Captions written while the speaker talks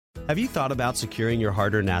Have you thought about securing your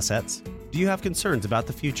hard-earned assets? Do you have concerns about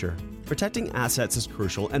the future? Protecting assets is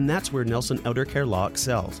crucial, and that's where Nelson Elder Care Law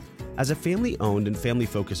excels. As a family-owned and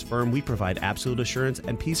family-focused firm, we provide absolute assurance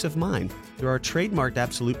and peace of mind through our trademarked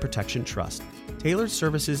Absolute Protection Trust, tailored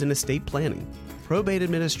services in estate planning, probate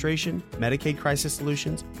administration, Medicaid crisis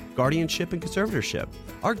solutions, guardianship, and conservatorship.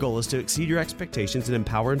 Our goal is to exceed your expectations and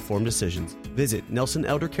empower informed decisions. Visit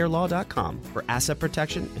NelsonElderCareLaw.com for asset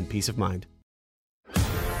protection and peace of mind.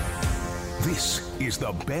 This is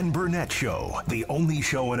the Ben Burnett Show, the only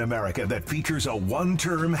show in America that features a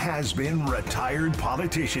one-term has-been retired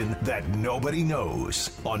politician that nobody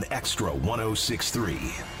knows on Extra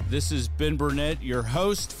 106.3. This is Ben Burnett, your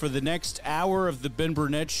host for the next hour of the Ben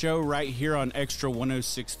Burnett Show right here on Extra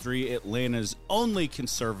 106.3, Atlanta's only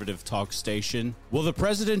conservative talk station. Well, the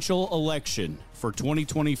presidential election for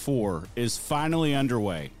 2024 is finally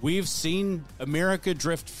underway. We've seen America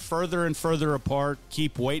drift further and further apart,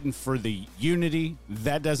 keep waiting for the unity.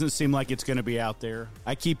 That doesn't seem like it's going to be out there.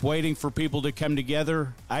 I keep waiting for people to come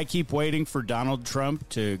together. I keep waiting for Donald Trump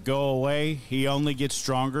to go away. He only gets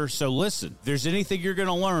stronger. So listen, if there's anything you're going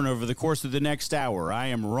to learn over the course of the next hour, I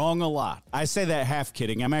am wrong a lot. I say that half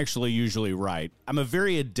kidding. I'm actually usually right. I'm a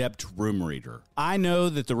very adept room reader. I know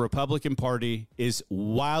that the Republican Party is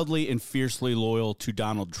wildly and fiercely loyal to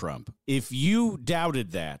Donald Trump. If you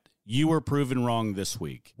doubted that, you were proven wrong this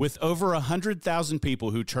week. With over 100,000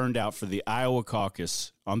 people who turned out for the Iowa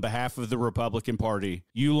caucus on behalf of the Republican Party,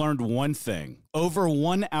 you learned one thing. Over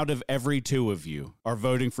 1 out of every 2 of you are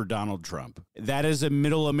voting for Donald Trump. That is a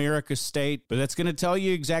middle America state, but that's going to tell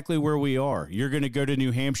you exactly where we are. You're going to go to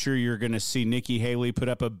New Hampshire. You're going to see Nikki Haley put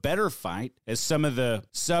up a better fight as some of the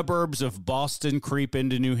suburbs of Boston creep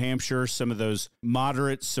into New Hampshire. Some of those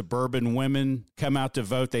moderate suburban women come out to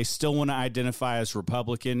vote. They still want to identify as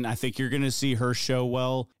Republican. I think you're going to see her show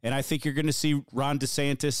well, and I think you're going to see Ron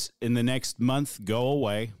DeSantis in the next month go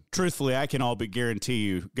away. Truthfully, I can all but guarantee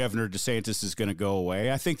you Governor DeSantis is going to go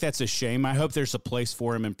away. I think that's a shame. I hope there's a place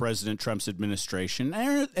for him in President Trump's administration,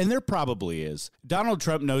 and there probably is. Donald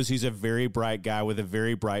Trump knows he's a very bright guy with a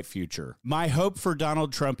very bright future. My hope for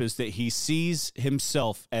Donald Trump is that he sees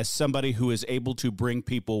himself as somebody who is able to bring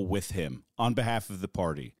people with him on behalf of the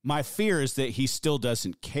party. My fear is that he still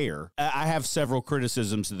doesn't care. I have several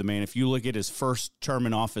criticisms of the man. If you look at his first term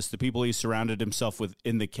in office, the people he surrounded himself with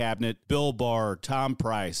in the cabinet, Bill Barr, Tom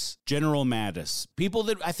Price, General Mattis, people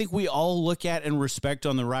that I think we all look at and respect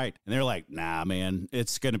on the right. And they're like, nah, man,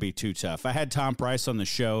 it's going to be too tough. I had Tom Price on the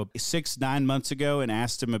show 6-9 months ago and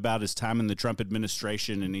asked him about his time in the Trump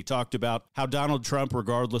administration. And he talked about how Donald Trump,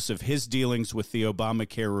 regardless of his dealings with the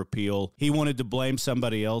Obamacare repeal, he wanted to blame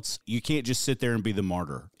somebody else. You can't just sit there and be the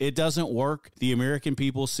martyr. It doesn't work. The American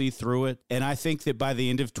people see through it. And I think that by the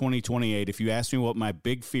end of 2028, if you ask me what my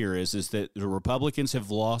big fear is that the Republicans have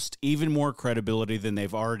lost even more credibility than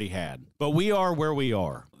they've already had. But we are where we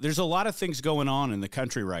are. There's a lot of things going on in the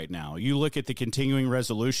country right now. You look at the continuing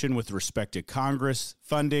resolution with respect to Congress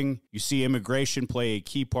funding. You see immigration play a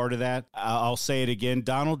key part of that. I'll say it again.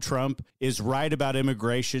 Donald Trump is right about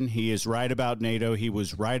immigration. He is right about NATO. He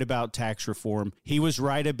was right about tax reform. He was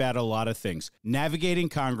right about a lot of things. Navigating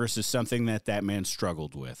Congress is something that man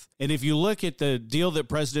struggled with. And if you look at the deal that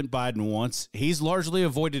President Biden wants, he's largely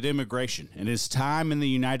avoided immigration. In his time in the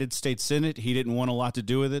United States Senate, he didn't want a lot to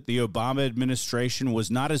do with it. The Obama administration was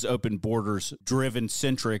not as open borders driven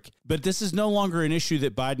centric, but this is no longer an issue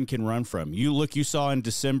that Biden can run from. You saw in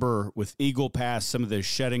December with Eagle Pass, some of the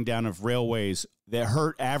shutting down of railways that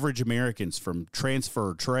hurt average Americans from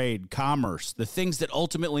transfer, trade, commerce, the things that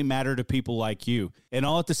ultimately matter to people like you. And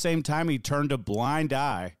all at the same time, he turned a blind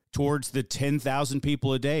eye towards the 10,000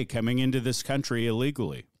 people a day coming into this country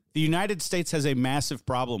illegally. The United States has a massive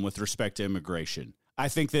problem with respect to immigration. I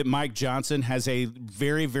think that Mike Johnson has a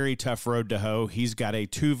very, very tough road to hoe. He's got a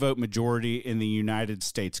 2-vote majority in the United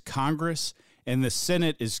States Congress, and the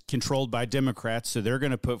Senate is controlled by Democrats, so they're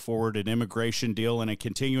going to put forward an immigration deal and a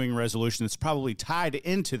continuing resolution that's probably tied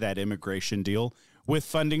into that immigration deal with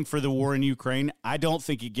funding for the war in Ukraine. I don't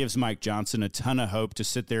think it gives Mike Johnson a ton of hope to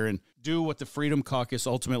sit there and do what the Freedom Caucus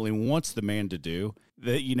ultimately wants the man to do.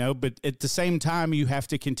 But at the same time, you have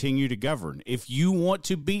to continue to govern. If you want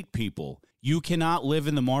to beat people, you cannot live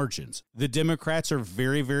in the margins. The Democrats are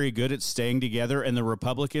very, very good at staying together, and the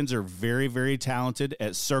Republicans are very, very talented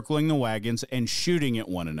at circling the wagons and shooting at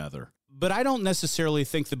one another. But I don't necessarily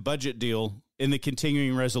think the budget deal in the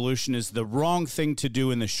continuing resolution is the wrong thing to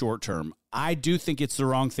do in the short term. I do think it's the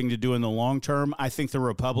wrong thing to do in the long term. I think the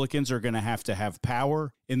Republicans are going to have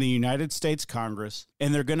power in the United States Congress,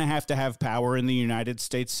 and they're going to have power in the United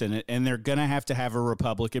States Senate, and they're going to have a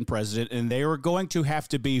Republican president, and they are going to have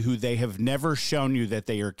to be who they have never shown you that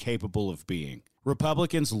they are capable of being.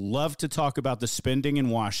 Republicans love to talk about the spending in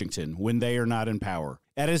Washington when they are not in power.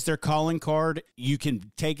 That is their calling card. You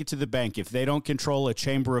can take it to the bank. If they don't control a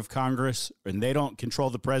chamber of Congress and they don't control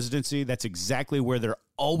the presidency, that's exactly where they're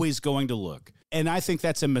always going to look. And I think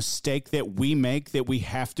that's a mistake that we make that we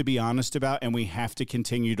have to be honest about, and we have to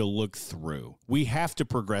continue to look through. We have to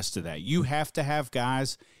progress to that. You have to have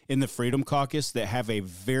guys in the Freedom Caucus that have a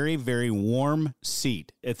very, very warm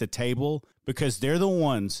seat at the table, because they're the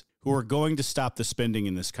ones who are going to stop the spending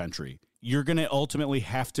in this country. You're going to ultimately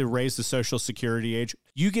have to raise the Social Security age.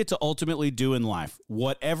 You get to ultimately do in life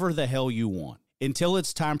whatever the hell you want until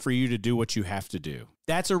it's time for you to do what you have to do.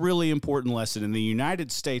 That's a really important lesson, and the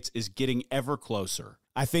United States is getting ever closer.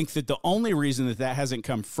 I think that the only reason that hasn't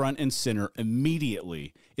come front and center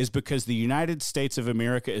immediately is because the United States of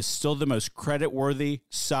America is still the most creditworthy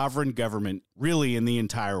sovereign government really in the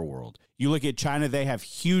entire world. You look at China, they have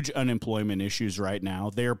huge unemployment issues right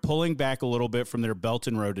now. They are pulling back a little bit from their Belt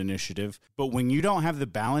and Road Initiative. But when you don't have the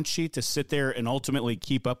balance sheet to sit there and ultimately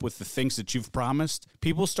keep up with the things that you've promised,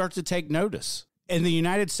 people start to take notice. And the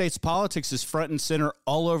United States politics is front and center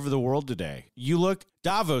all over the world today. You look,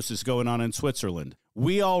 Davos is going on in Switzerland.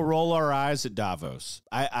 We all roll our eyes at Davos.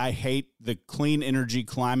 I hate the clean energy,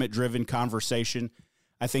 climate-driven conversation.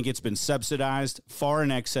 I think it's been subsidized far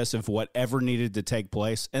in excess of whatever needed to take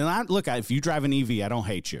place. And if you drive an EV, I don't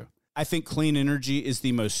hate you. I think clean energy is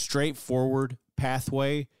the most straightforward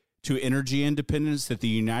pathway to energy independence that the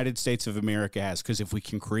United States of America has. Because if we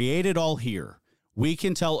can create it all here, we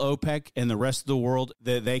can tell OPEC and the rest of the world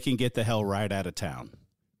that they can get the hell right out of town.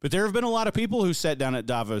 But there have been a lot of people who sat down at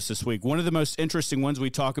Davos this week. One of the most interesting ones, we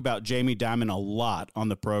talk about Jamie Dimon a lot on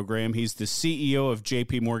the program. He's the CEO of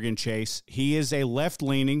JP Morgan Chase. He is a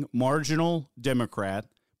left-leaning, marginal Democrat,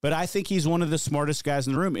 but I think he's one of the smartest guys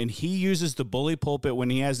in the room, and he uses the bully pulpit when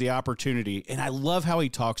he has the opportunity, and I love how he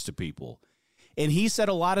talks to people. And he said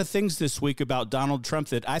a lot of things this week about Donald Trump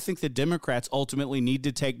that I think the Democrats ultimately need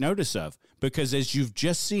to take notice of, because as you've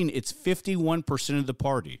just seen, it's 51% of the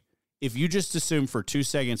party. If you just assume for 2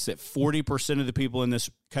 seconds that 40% of the people in this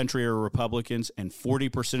country are Republicans and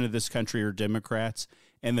 40% of this country are Democrats,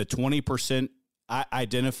 and the 20%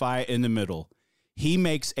 identify in the middle, he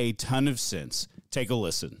makes a ton of sense. Take a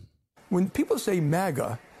listen. When people say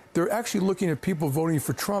MAGA, they're actually looking at people voting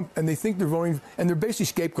for Trump, and they think they're voting, and they're basically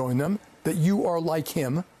scapegoating them, that you are like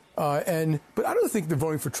him. But I don't think they're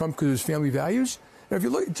voting for Trump because of his family values. Now, if you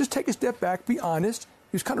look, just take a step back, be honest.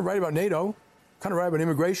 He was kind of right about NATO, kind of right about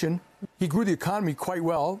immigration. He grew the economy quite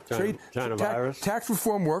well. China virus. Tax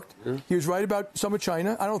reform worked. Yeah. He was right about some of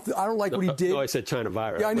China. I don't like what he did. No, I said China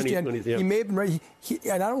virus. Yeah, I understand. He may have been right.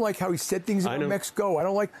 And I don't like how he said things about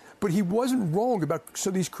Mexico. But he wasn't wrong about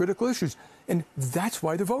some of these critical issues. And that's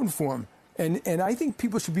why they're voting for him. And I think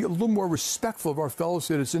people should be a little more respectful of our fellow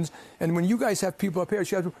citizens. And when you guys have people up here, you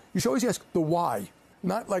should always ask the why.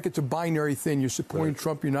 Not like it's a binary thing. You're supporting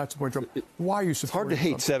Trump, you're not supporting Trump. Why are you supporting Trump? It's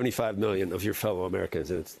hard to hate 75 million of your fellow Americans.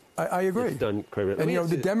 And I agree. It's done crazy. And,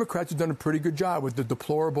 the Democrats have done a pretty good job with the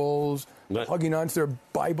deplorables, hugging onto their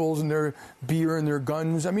Bibles and their beer and their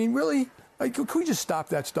guns. I mean, really, could we just stop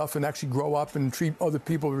that stuff and actually grow up and treat other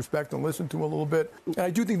people with respect and listen to them a little bit? And I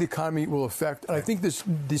do think the economy will affect. And I think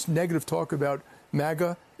this negative talk about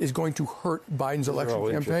MAGA is going to hurt Biden's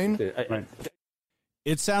election campaign.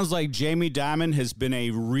 It sounds like Jamie Dimon has been a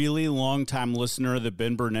really long-time listener of the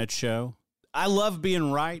Ben Burnett Show. I love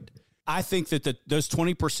being right. I think that those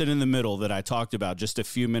 20% in the middle that I talked about just a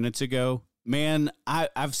few minutes ago, man,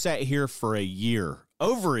 I've sat here for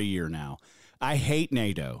over a year now. I hate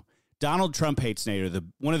NATO. Donald Trump hates NATO.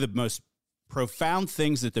 One of the most profound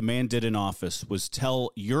things that the man did in office was tell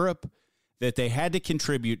Europe that they had to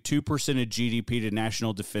contribute 2% of GDP to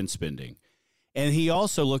national defense spending. And he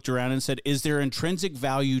also looked around and said, is there intrinsic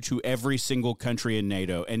value to every single country in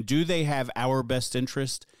NATO? And do they have our best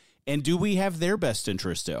interest? And do we have their best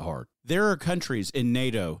interest at heart? There are countries in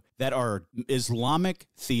NATO that are Islamic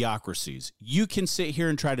theocracies. You can sit here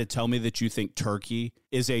and try to tell me that you think Turkey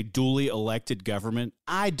is a duly elected government.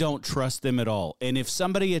 I don't trust them at all. And if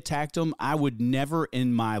somebody attacked them, I would never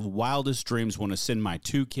in my wildest dreams want to send my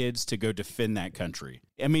 2 kids to go defend that country.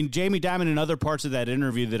 I mean, Jamie Dimon in other parts of that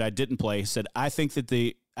interview that I didn't play said, I think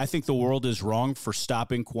the world is wrong for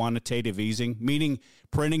stopping quantitative easing, meaning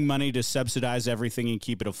printing money to subsidize everything and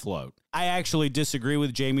keep it afloat. I actually disagree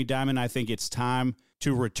with Jamie Dimon. I think it's time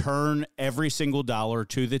to return every single dollar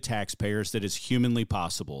to the taxpayers that is humanly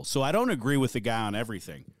possible. So I don't agree with the guy on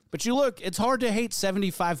everything. But you look, it's hard to hate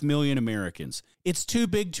 75 million Americans. It's too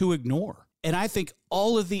big to ignore. And I think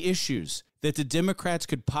all of the issues that the Democrats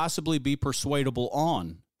could possibly be persuadable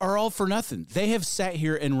on are all for nothing. They have sat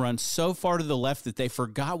here and run so far to the left that they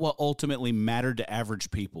forgot what ultimately mattered to average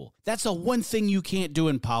people. That's the one thing you can't do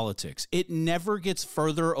in politics. It never gets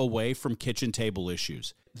further away from kitchen table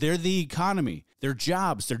issues. They're the economy, their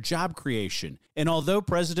jobs, their job creation. And although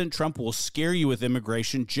President Trump will scare you with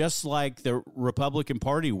immigration just like the Republican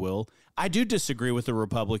Party will, I do disagree with the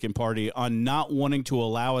Republican Party on not wanting to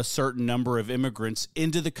allow a certain number of immigrants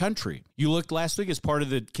into the country. You looked last week as part of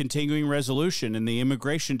the continuing resolution in the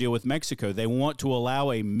immigration deal with Mexico. They want to allow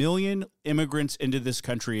 1 million immigrants into this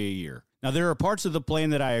country a year. Now, there are parts of the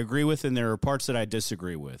plan that I agree with, and there are parts that I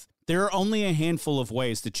disagree with. There are only a handful of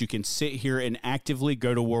ways that you can sit here and actively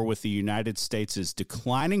go to war with the United States'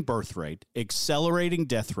 declining birth rate, accelerating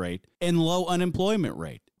death rate, and low unemployment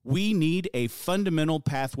rate. We need a fundamental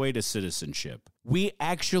pathway to citizenship. We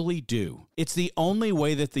actually do. It's the only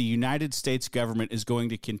way that the United States government is going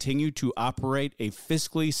to continue to operate a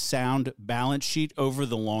fiscally sound balance sheet over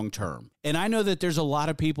the long term. And I know that there's a lot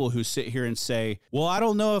of people who sit here and say, well, I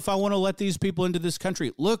don't know if I want to let these people into this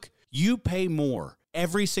country. Look, you pay more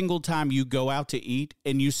every single time you go out to eat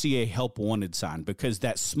and you see a help wanted sign, because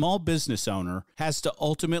that small business owner has to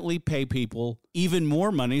ultimately pay people even more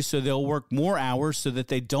money so they'll work more hours so that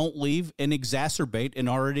they don't leave and exacerbate an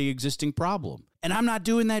already existing problem. And I'm not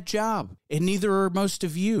doing that job, and neither are most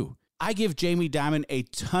of you. I give Jamie Dimon a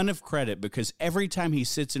ton of credit because every time he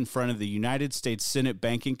sits in front of the United States Senate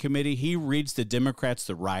Banking Committee, he reads the Democrats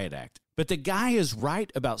the Riot Act. But the guy is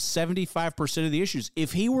right about 75% of the issues.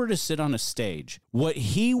 If he were to sit on a stage, what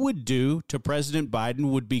he would do to President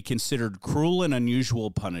Biden would be considered cruel and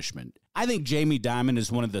unusual punishment. I think Jamie Dimon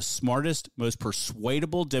is one of the smartest, most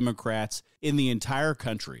persuadable Democrats in the entire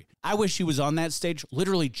country. I wish he was on that stage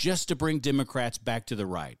literally just to bring Democrats back to the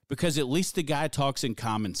right, because at least the guy talks in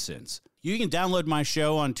common sense. You can download my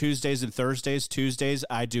show on Tuesdays and Thursdays. Tuesdays,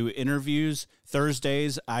 I do interviews.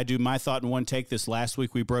 Thursdays, I do My Thought in One Take. This last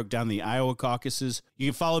week, we broke down the Iowa caucuses. You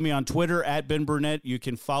can follow me on Twitter at Ben Burnett. You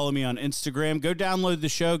can follow me on Instagram. Go download the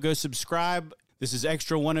show. Go subscribe. This is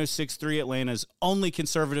Extra 106.3, Atlanta's only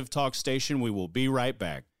conservative talk station. We will be right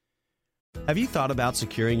back. Have you thought about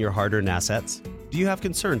securing your hard-earned assets? Do you have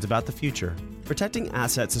concerns about the future? Protecting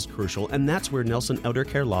assets is crucial, and that's where Nelson Elder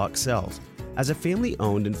Care Law excels. As a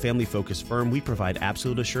family-owned and family-focused firm, we provide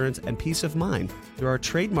absolute assurance and peace of mind through our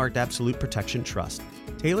trademarked Absolute Protection Trust,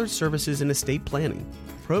 tailored services in estate planning,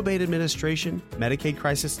 probate administration, Medicaid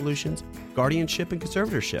crisis solutions, guardianship, and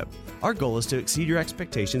conservatorship. Our goal is to exceed your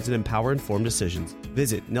expectations and empower informed decisions.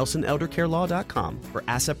 Visit NelsonElderCareLaw.com for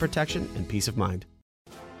asset protection and peace of mind.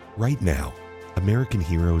 Right now, American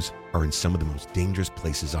heroes are in some of the most dangerous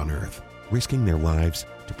places on earth, risking their lives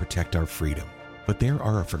to protect our freedom. But there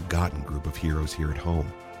are a forgotten group of heroes here at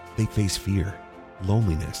home. They face fear,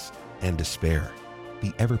 loneliness, and despair,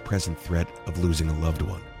 the ever-present threat of losing a loved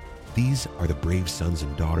one. These are the brave sons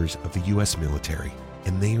and daughters of the U.S. military,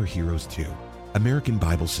 and they are heroes too. American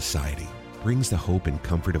Bible Society brings the hope and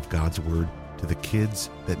comfort of God's Word to the kids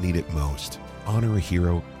that need it most. Honor a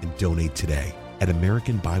hero and donate today at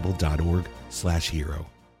americanbible.org/hero.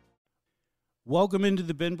 Welcome into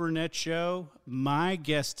the Ben Burnett Show. My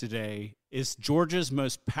guest today is Georgia's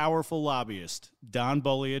most powerful lobbyist, Don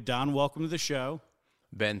Bolia. Don, welcome to the show.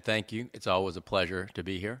 Ben, thank you. It's always a pleasure to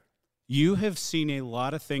be here. You have seen a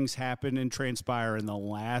lot of things happen and transpire in the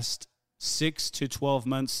last 6 to 12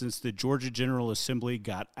 months since the Georgia General Assembly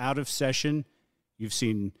got out of session. You've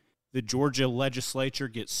seen the Georgia legislature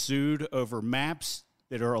get sued over maps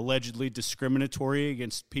that are allegedly discriminatory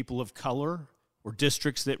against people of color or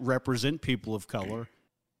districts that represent people of color.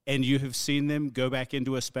 And you have seen them go back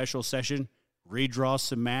into a special session, redraw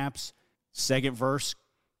some maps, second verse,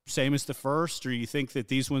 same as the first, or you think that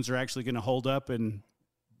these ones are actually going to hold up and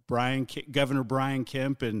Governor Brian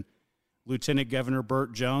Kemp and Lieutenant Governor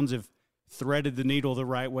Burt Jones have threaded the needle the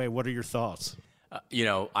right way? What are your thoughts?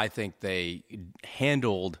 I think they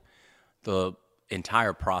handled the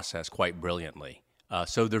entire process quite brilliantly.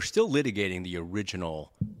 So they're still litigating the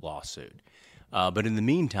original lawsuit. But in the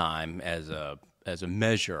meantime, as a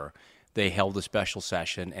measure, they held a special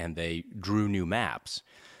session and they drew new maps.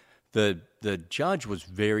 The judge was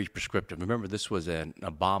very prescriptive. Remember, this was an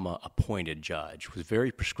Obama-appointed judge, was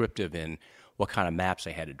very prescriptive in what kind of maps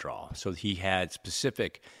they had to draw. So he had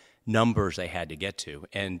specific numbers they had to get to.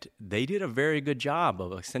 And they did a very good job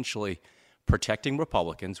of essentially protecting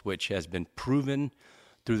Republicans, which has been proven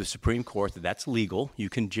through the Supreme Court that that's legal. You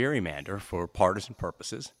can gerrymander for partisan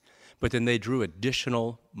purposes. But then they drew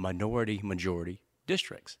additional minority-majority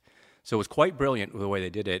districts. So it was quite brilliant the way they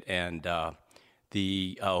did it, and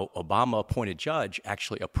the Obama-appointed judge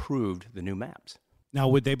actually approved the new maps. Now,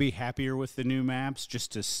 would they be happier with the new maps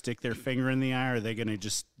just to stick their finger in the eye, or are they going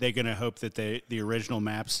to hope that the original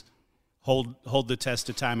maps hold the test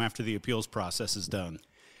of time after the appeals process is done?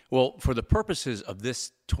 Well, for the purposes of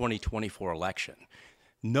this 2024 election,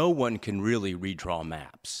 no one can really redraw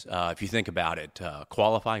maps. If you think about it,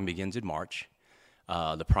 qualifying begins in March.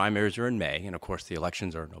 The primaries are in May, and of course the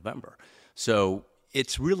elections are in November. So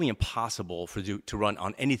it's really impossible to run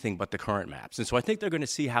on anything but the current maps. And so I think they're going to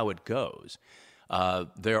see how it goes.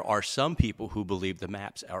 There are some people who believe the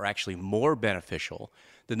maps are actually more beneficial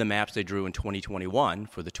than the maps they drew in 2021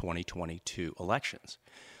 for the 2022 elections.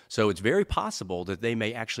 So it's very possible that they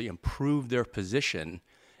may actually improve their position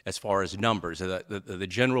as far as numbers. The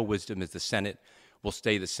general wisdom is the Senate will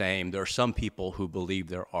stay the same. There are some people who believe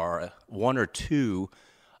there are one or two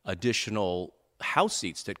additional House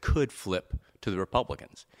seats that could flip to the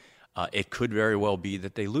Republicans. It could very well be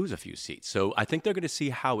that they lose a few seats. So I think they're going to see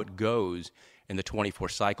how it goes in the 24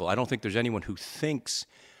 cycle. I don't think there's anyone who thinks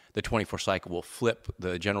the 24 cycle will flip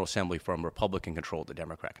the General Assembly from Republican control to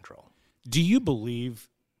Democrat control. Do you believe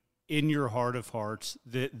in your heart of hearts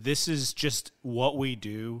that this is just what we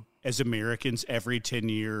do as Americans every 10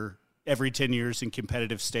 years in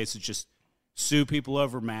competitive states, is just sue people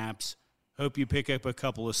over maps, hope you pick up a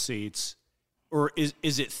couple of seats? Or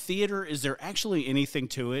is it theater? Is there actually anything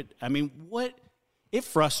to it? I mean, it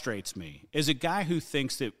frustrates me as a guy who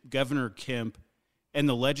thinks that Governor Kemp and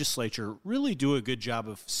the legislature really do a good job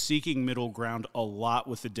of seeking middle ground a lot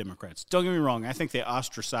with the Democrats. Don't get me wrong. I think they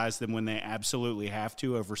ostracize them when they absolutely have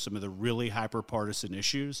to over some of the really hyper-partisan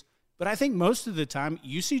issues. But I think most of the time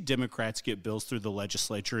you see Democrats get bills through the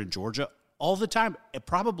legislature in Georgia all the time,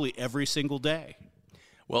 probably every single day.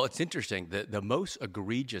 Well, it's interesting. The most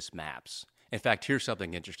egregious maps, in fact, here's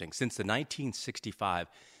something interesting. Since the 1965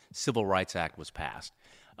 Civil Rights Act was passed,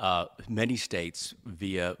 many states,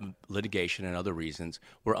 via litigation and other reasons,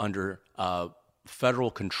 were under federal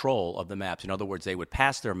control of the maps. In other words, they would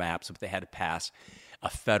pass their maps, but they had to pass a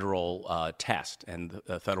federal test, and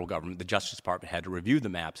the federal government, the Justice Department, had to review the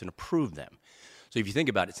maps and approve them. So if you think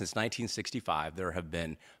about it, since 1965, there have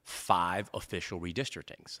been 5 official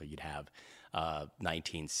redistrictings. So you'd have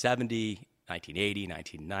 1970, 1980,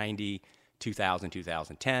 1990, 2000,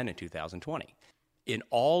 2010, and 2020. In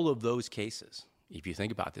all of those cases, if you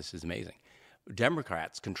think about this, is amazing,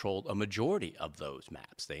 Democrats controlled a majority of those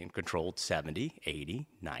maps. They controlled 70, 80,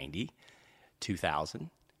 90, 2000.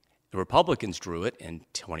 The Republicans drew it in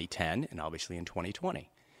 2010 and obviously in 2020.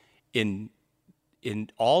 In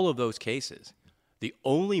all of those cases, the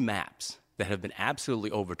only maps that have been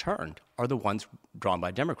absolutely overturned are the ones drawn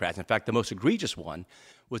by Democrats. In fact, the most egregious one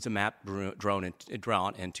was the map drawn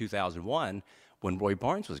in 2001 when Roy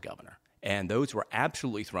Barnes was governor. And those were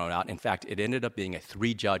absolutely thrown out. In fact, it ended up being a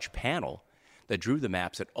 3-judge panel that drew the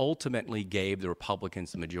maps that ultimately gave the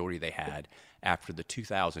Republicans the majority they had. After the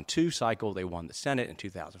 2002 cycle, they won the Senate. In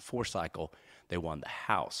 2004 cycle, they won the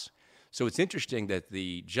House. So it's interesting that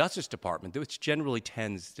the Justice Department, which generally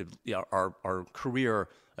tends to, are career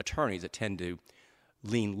attorneys that tend to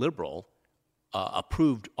lean liberal,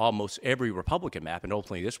 approved almost every Republican map, and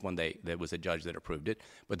ultimately this one, there was a judge that approved it,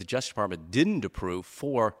 but the Justice Department didn't approve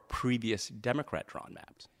 4 previous Democrat-drawn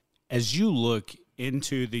maps. As you look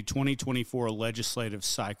into the 2024 legislative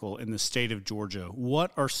cycle in the state of Georgia,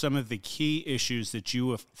 what are some of the key issues that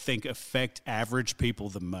you think affect average people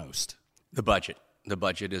the most? The budget. The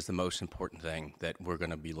budget is the most important thing that we're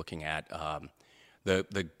going to be looking at.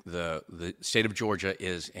 The state of Georgia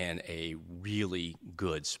is in a really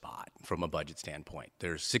good spot from a budget standpoint.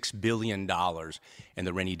 There's $6 billion in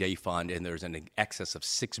the rainy day fund, and there's an excess of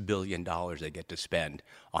 $6 billion they get to spend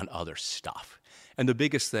on other stuff. And the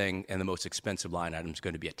biggest thing and the most expensive line item is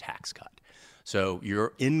going to be a tax cut. So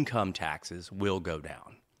your income taxes will go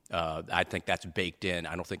down. I think that's baked in.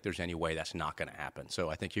 I don't think there's any way that's not going to happen. So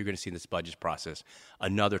I think you're going to see in this budget process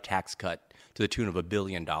another tax cut to the tune of $1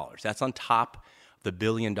 billion. That's on top of the $1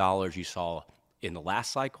 billion you saw in the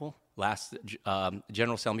last cycle, last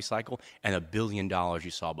General Assembly cycle, and $1 billion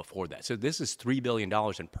you saw before that. So this is $3 billion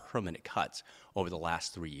in permanent cuts over the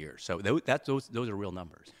last 3 years. So those are real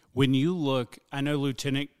numbers. When you look, I know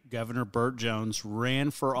Lieutenant Governor Burt Jones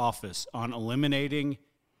ran for office on eliminating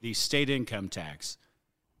the state income tax.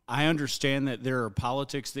 I understand that there are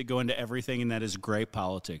politics that go into everything, and that is great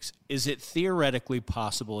politics. Is it theoretically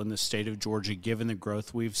possible in the state of Georgia, given the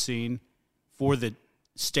growth we've seen, for the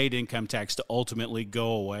state income tax to ultimately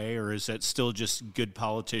go away, or is that still just good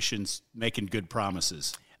politicians making good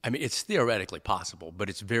promises? I mean, it's theoretically possible, but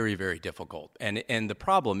it's very, very difficult. And the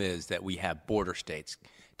problem is that we have border states,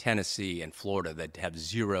 Tennessee and Florida, that have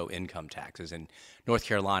zero income taxes. In North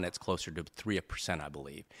Carolina, it's closer to 3%, I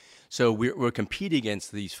believe. So we're competing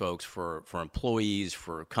against these folks for employees,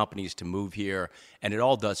 for companies to move here, and it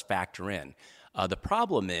all does factor in. The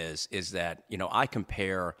problem is that, I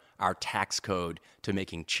compare our tax code to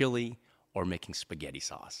making chili or making spaghetti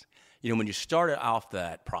sauce. When you start off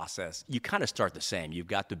that process, you kind of start the same. You've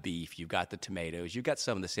got the beef, you've got the tomatoes, you've got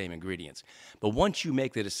some of the same ingredients. But once you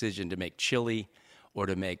make the decision to make chili or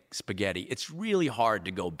to make spaghetti, it's really hard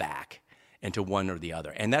to go back into one or the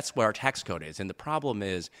other. And that's what our tax code is. And the problem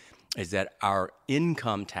is that our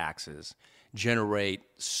income taxes generate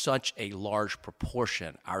such a large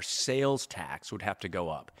proportion. Our sales tax would have to go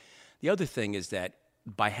up. The other thing is that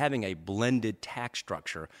by having a blended tax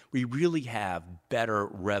structure, we really have better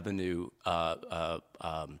revenue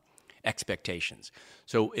expectations.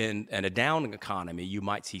 So in a down economy, you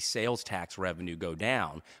might see sales tax revenue go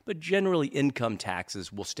down, but generally income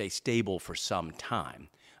taxes will stay stable for some time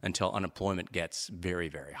until unemployment gets very,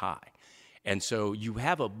 very high. And so you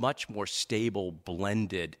have a much more stable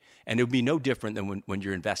blended, and it would be no different than when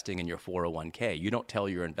you're investing in your 401k. You don't tell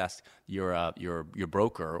your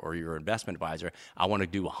broker or your investment advisor, I want to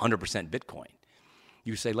do 100% Bitcoin.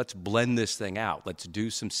 You say, let's blend this thing out. Let's do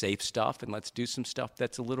some safe stuff, and let's do some stuff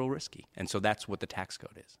that's a little risky. And so that's what the tax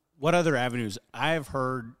code is. What other avenues? I've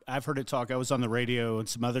heard it talk. I was on the radio and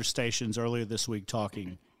some other stations earlier this week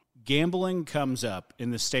talking. Gambling comes up in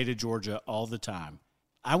the state of Georgia all the time.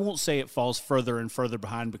 I won't say it falls further and further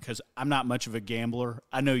behind because I'm not much of a gambler.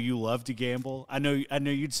 I know you love to gamble. I know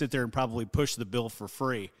you'd sit there and probably push the bill for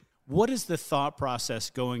free. What is the thought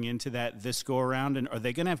process going into this go around, and are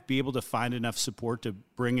they going to be able to find enough support to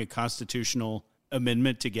bring a constitutional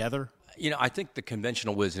amendment together? I think the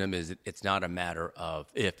conventional wisdom is it's not a matter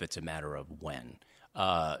of if, it's a matter of when.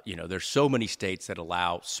 There's so many states that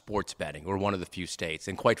allow sports betting. We're one of the few states,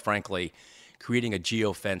 and quite frankly, creating a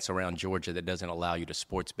geofence around Georgia that doesn't allow you to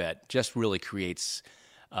sports bet just really creates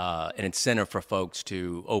an incentive for folks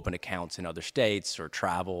to open accounts in other states or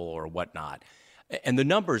travel or whatnot. And the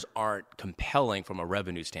numbers aren't compelling from a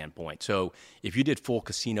revenue standpoint. So if you did full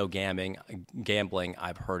casino gambling,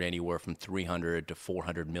 I've heard anywhere from $300 to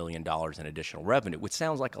 $400 million in additional revenue, which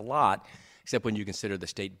sounds like a lot, except when you consider the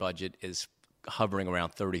state budget is hovering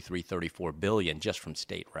around $34 billion just from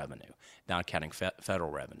state revenue, not counting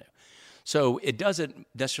federal revenue. So it doesn't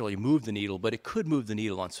necessarily move the needle, but it could move the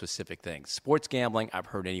needle on specific things. Sports gambling, I've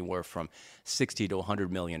heard anywhere from $60 to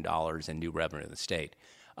 $100 million in new revenue in the state.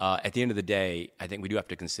 At the end of the day, I think we do have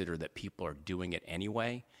to consider that people are doing it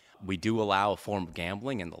anyway. We do allow a form of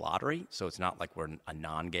gambling in the lottery, so it's not like we're a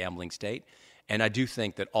non-gambling state. And I do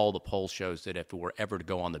think that all the polls shows that if it were ever to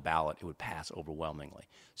go on the ballot, it would pass overwhelmingly.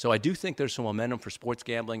 So I do think there's some momentum for sports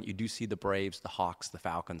gambling. You do see the Braves, the Hawks, the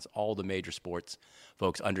Falcons, all the major sports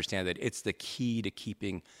folks understand that it's the key to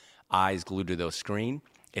keeping eyes glued to those screen.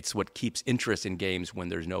 It's what keeps interest in games when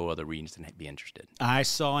there's no other reason to be interested. I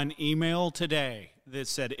saw an email today that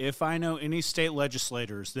said, if I know any state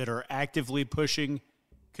legislators that are actively pushing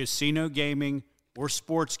casino gaming or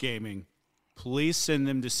sports gaming, please send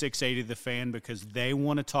them to 680 The Fan because they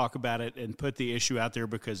want to talk about it and put the issue out there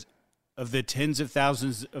because of the tens of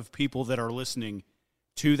thousands of people that are listening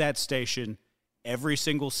to that station every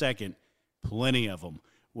single second. Plenty of them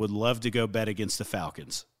would love to go bet against the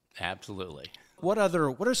Falcons. Absolutely. What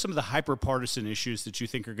are some of the hyper-partisan issues that you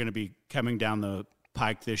think are going to be coming down the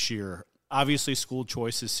pike this year? Obviously, school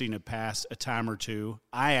choice has seen it pass a time or two.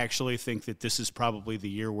 I actually think that this is probably the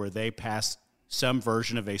year where they pass some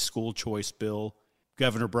version of a school choice bill.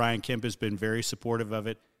 Governor Brian Kemp has been very supportive of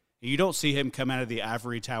it. You don't see him come out of the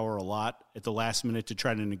ivory tower a lot at the last minute to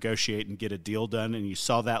try to negotiate and get a deal done, and you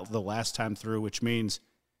saw that the last time through, which means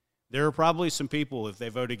there are probably some people, if they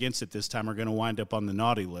vote against it this time, are going to wind up on the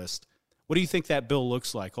naughty list. What do you think that bill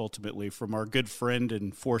looks like ultimately from our good friend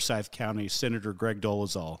in Forsyth County, Senator Greg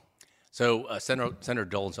Dolezal? So Senator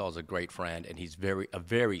Dolezal is a great friend, and he's a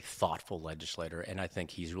very thoughtful legislator, and I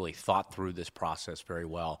think he's really thought through this process very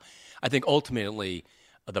well. I think ultimately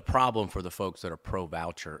the problem for the folks that are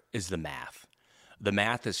pro-voucher is the math. The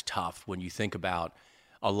math is tough when you think about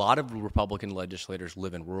a lot of Republican legislators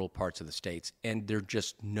live in rural parts of the states, and there are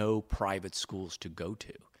just no private schools to go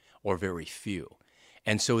to, or very few.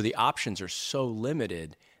 And so the options are so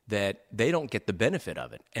limited that they don't get the benefit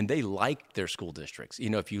of it, and they like their school districts. You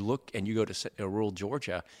know, if you look and you go to rural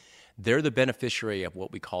Georgia, they're the beneficiary of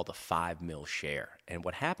what we call the 5 mil share. And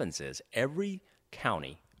what happens is every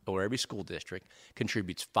county or every school district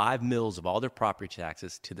contributes 5 mils of all their property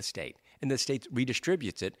taxes to the state, and the state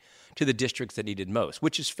redistributes it to the districts that need it most,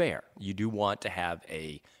 which is fair. You do want to have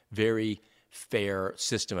a very fair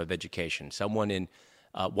system of education. Someone in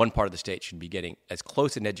one part of the state should be getting as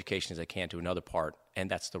close an education as they can to another part,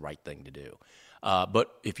 and that's the right thing to do.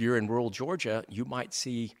 But if you're in rural Georgia, you might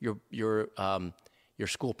see your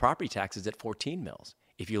school property taxes at 14 mils.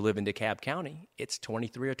 If you live in DeKalb County, it's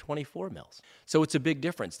 23 or 24 mils. So it's a big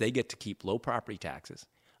difference. They get to keep low property taxes.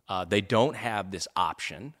 They don't have this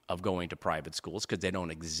option of going to private schools because they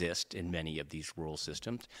don't exist in many of these rural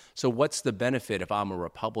systems. So what's the benefit if I'm a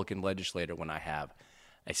Republican legislator when I have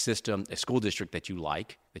a system, a school district that you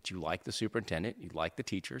like the superintendent, you like the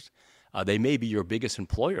teachers? They may be your biggest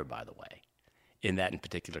employer, by the way, in that in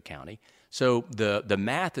particular county. So the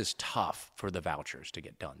math is tough for the vouchers to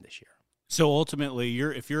get done this year. So ultimately,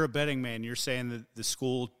 if you're a betting man, you're saying that the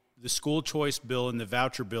school choice bill and the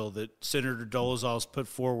voucher bill that Senator Dolezal's put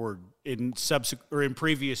forward in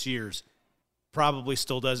previous years probably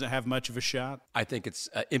still doesn't have much of a shot? I think it's,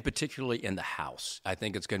 in particularly in the House, I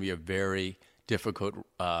think it's going to be a very difficult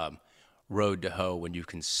road to hoe when you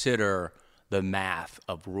consider the math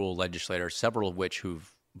of rural legislators, several of which who've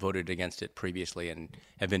voted against it previously and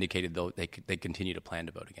have indicated though they continue to plan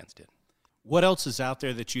to vote against it. What else is out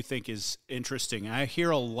there that you think is interesting? I hear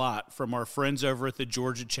a lot from our friends over at the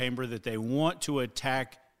Georgia Chamber that they want to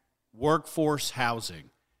attack workforce housing.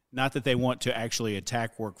 Not that they want to actually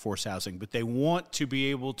attack workforce housing, but they want to be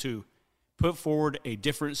able to put forward a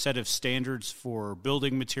different set of standards for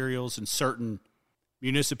building materials in certain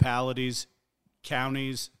municipalities,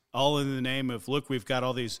 counties, all in the name of, look, we've got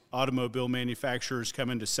all these automobile manufacturers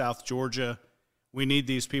coming to South Georgia. We need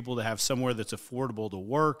these people to have somewhere that's affordable to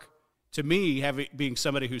work. To me, being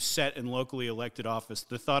somebody who's sat in locally elected office,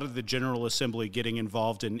 the thought of the General Assembly getting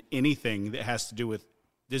involved in anything that has to do with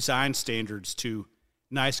design standards to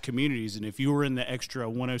nice communities, and if you were in the Extra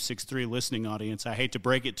 106.3 listening audience, I hate to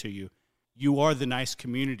break it to you, you are the nice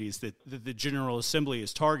communities that the General Assembly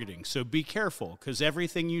is targeting. So be careful, because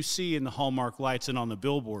everything you see in the Hallmark lights and on the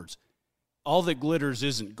billboards, all that glitters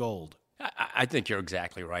isn't gold. I think you're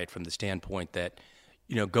exactly right from the standpoint that,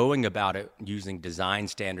 going about it using design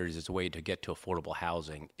standards as a way to get to affordable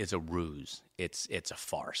housing is a ruse. It's a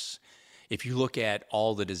farce. If you look at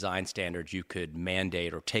all the design standards you could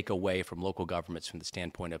mandate or take away from local governments from the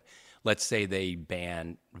standpoint of, let's say they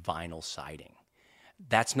ban vinyl siding,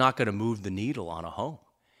 that's not going to move the needle on a home.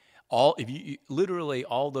 Literally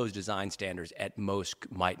all those design standards at most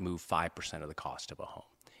might move 5% of the cost of a home.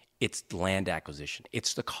 It's land acquisition.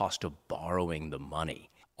 It's the cost of borrowing the money.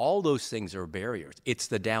 All those things are barriers. It's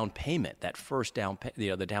the down payment, that first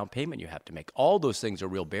the down payment you have to make. All those things are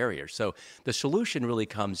real barriers. So the solution really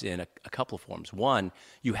comes in a couple of forms. One,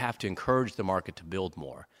 you have to encourage the market to build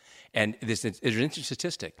more. And there's an interesting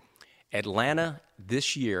statistic. Atlanta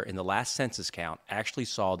this year, in the last census count, actually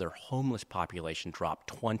saw their homeless population drop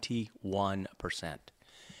 21%.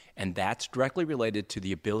 And that's directly related to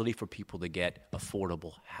the ability for people to get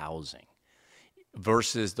affordable housing.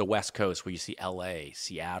 Versus the West Coast, where you see LA,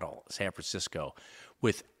 Seattle, San Francisco,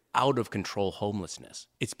 with out-of-control homelessness.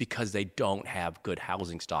 It's because they don't have good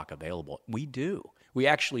housing stock available. We do. We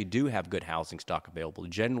actually do have good housing stock available,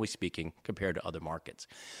 generally speaking, compared to other markets.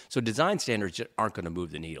 So design standards aren't going to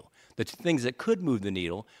move the needle. The things that could move the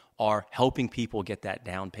needle are helping people get that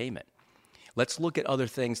down payment. Let's look at other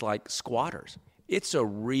things like squatters. It's a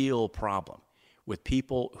real problem with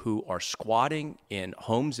people who are squatting in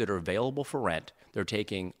homes that are available for rent. They're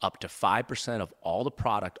taking up to 5% of all the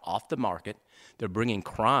product off the market. They're bringing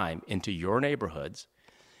crime into your neighborhoods.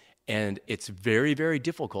 And it's very, very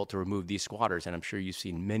difficult to remove these squatters. And I'm sure you've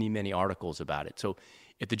seen many, many articles about it. So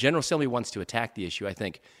if the General Assembly wants to attack the issue, I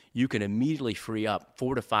think you can immediately free up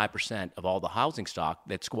 4 to 5% of all the housing stock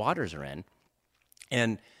that squatters are in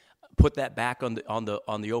and put that back on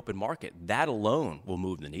the open market. That alone will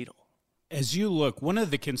move the needle. As you look, one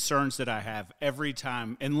of the concerns that I have every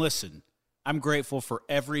time, and listen, I'm grateful for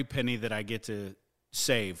every penny that I get to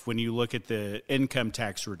save when you look at the income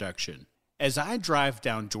tax reduction. As I drive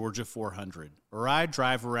down Georgia 400 or I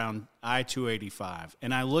drive around I-285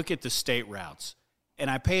 and I look at the state routes and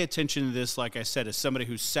I pay attention to this, like I said, as somebody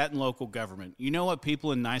who's sat in local government, you know what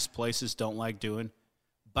people in nice places don't like doing?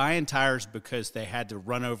 Buying tires because they had to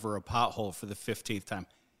run over a pothole for the 15th time.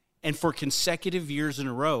 And for consecutive years in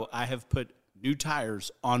a row, I have put new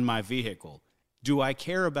tires on my vehicle. Do I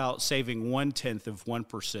care about saving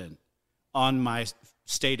 0.1% on my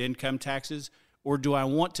state income taxes, or do I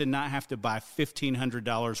want to not have to buy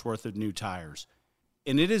 $1,500 worth of new tires?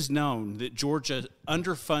 And it is known that Georgia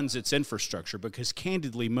underfunds its infrastructure because,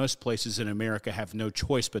 candidly, most places in America have no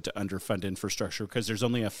choice but to underfund infrastructure because there's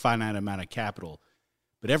only a finite amount of capital.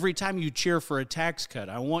 But every time you cheer for a tax cut,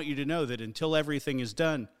 I want you to know that until everything is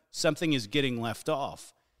done, something is getting left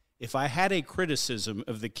off. If I had a criticism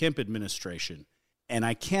of the Kemp administration, and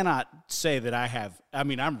I cannot say that I have,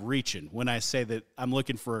 I'm reaching when I say that I'm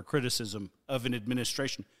looking for a criticism of an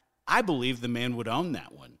administration, I believe the man would own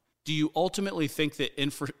that one. Do you ultimately think that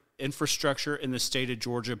infrastructure in the state of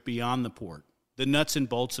Georgia beyond the port, the nuts and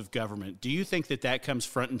bolts of government, do you think that that comes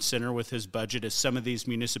front and center with his budget as some of these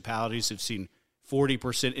municipalities have seen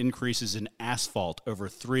 40% increases in asphalt over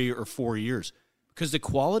 3 or 4 years? Because the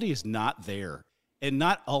quality is not there. And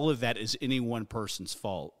not all of that is any one person's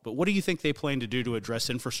fault. But what do you think they plan to do to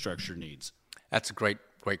address infrastructure needs? That's a great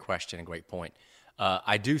question and great point.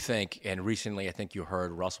 I do think, and recently I think you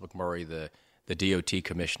heard Russell McMurray, the DOT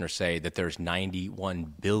commissioner, say that there's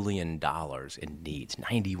 $91 billion in needs.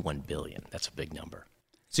 $91 billion. That's a big number.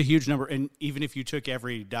 It's a huge number. And even if you took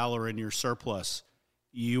every dollar in your surplus,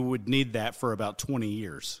 you would need that for about 20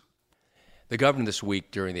 years. The governor this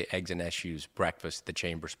week during the Eggs and Issues breakfast the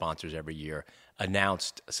chamber sponsors every year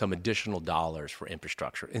announced some additional dollars for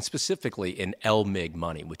infrastructure, and specifically in LMIG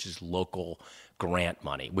money, which is local grant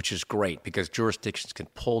money, which is great because jurisdictions can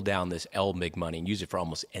pull down this LMIG money and use it for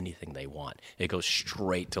almost anything they want. It goes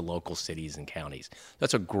straight to local cities and counties.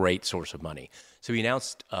 That's a great source of money. So he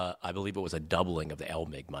announced, I believe it was a doubling of the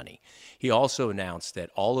LMIG money. He also announced that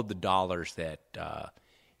all of the dollars that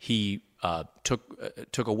he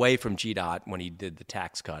took away from GDOT when he did the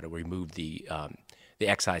tax cut or removed the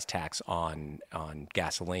excise tax on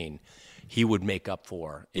gasoline, he would make up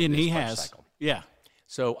for in this budget cycle. Yeah.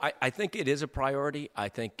 So I think it is a priority. I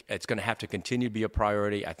think it's going to have to continue to be a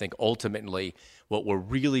priority. I think ultimately what we're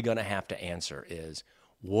really going to have to answer is,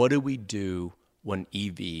 what do we do when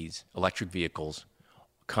EVs, electric vehicles,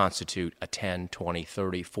 constitute a 10, 20,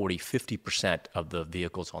 30, 40, 50% of the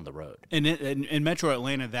vehicles on the road. And in Metro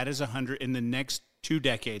Atlanta, that is 100. In the next 2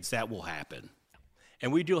 decades, that will happen.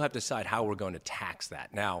 And we do have to decide how we're going to tax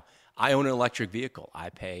that. Now, I own an electric vehicle. I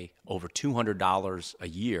pay over $200 a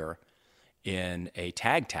year in a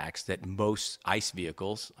tag tax that most ICE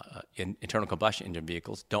vehicles, internal combustion engine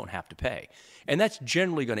vehicles, don't have to pay. And that's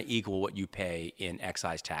generally going to equal what you pay in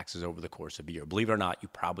excise taxes over the course of a year. Believe it or not, you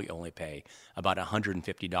probably only pay about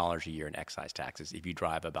 $150 a year in excise taxes if you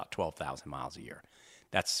drive about 12,000 miles a year.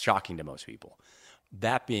 That's shocking to most people.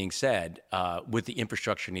 That being said, with the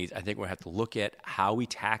infrastructure needs, I think we're going to have to look at how we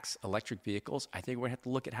tax electric vehicles. I think we're going to have to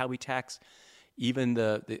look at how we tax even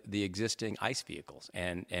the existing ICE vehicles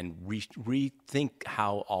and rethink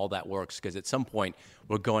how all that works, because at some point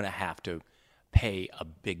we're going to have to pay a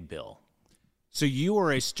big bill. So you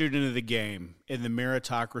are a student of the game in the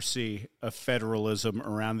meritocracy of federalism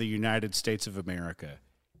around the United States of America.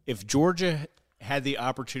 If Georgia had the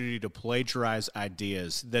opportunity to plagiarize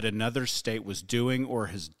ideas that another state was doing or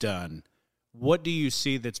has done, what do you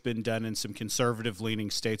see that's been done in some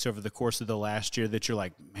conservative-leaning states over the course of the last year that you're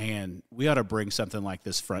like, man, we ought to bring something like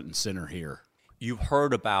this front and center here? You've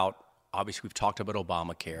heard about, obviously we've talked about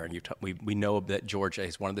Obamacare, and we know that Georgia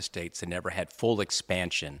is one of the states that never had full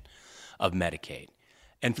expansion of Medicaid.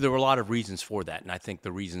 And there were a lot of reasons for that, and I think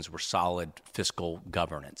the reasons were solid fiscal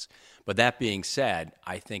governance. But that being said,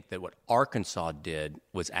 I think that what Arkansas did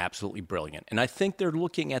was absolutely brilliant. And I think they're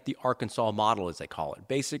looking at the Arkansas model, as they call it.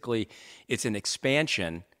 Basically, it's an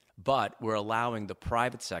expansion, but we're allowing the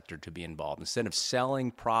private sector to be involved. Instead of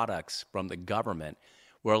selling products from the government,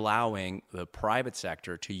 we're allowing the private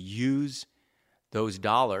sector to use those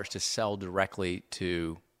dollars to sell directly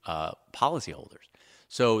to policyholders.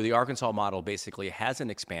 So the Arkansas model basically has an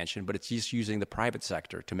expansion, but it's just using the private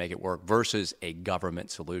sector to make it work versus a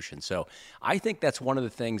government solution. So I think that's one of the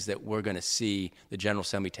things that we're going to see the General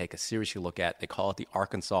Assembly take a serious look at. They call it the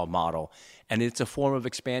Arkansas model, and it's a form of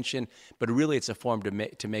expansion, but really it's a form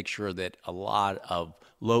to make sure that a lot of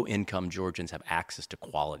low-income Georgians have access to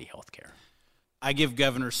quality health care. I give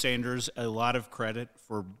Governor Sanders a lot of credit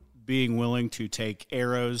for being willing to take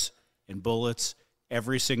arrows and bullets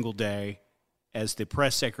every single day as the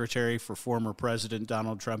press secretary for former President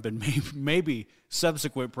Donald Trump and maybe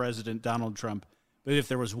subsequent President Donald Trump. But if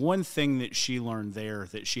there was one thing that she learned there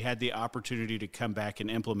that she had the opportunity to come back and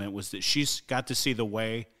implement, was that she's got to see the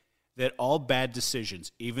way that all bad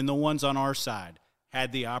decisions, even the ones on our side,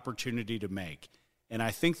 had the opportunity to make. And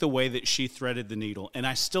I think the way that she threaded the needle, and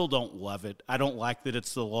I still don't love it. I don't like that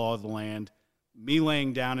it's the law of the land. Me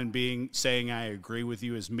laying down and saying I agree with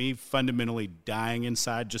you is me fundamentally dying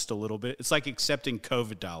inside just a little bit. It's like accepting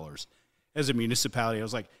COVID dollars as a municipality. I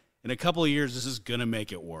was like, in a couple of years, this is going to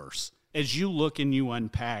make it worse. as you look and you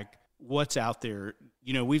unpack what's out there,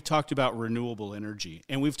 we've talked about renewable energy,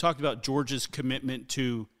 and we've talked about Georgia's commitment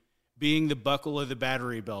to being the buckle of the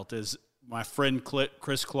battery belt, as my friend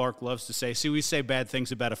Chris Clark loves to say. See, we say bad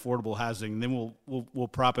things about affordable housing, and then we'll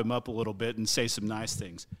prop him up a little bit and say some nice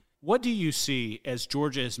things. What do you see as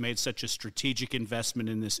Georgia has made such a strategic investment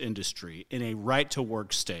in this industry, in a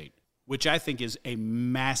right-to-work state, which I think is a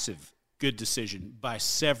massive good decision by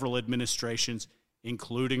several administrations,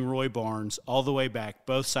 including Roy Barnes, all the way back,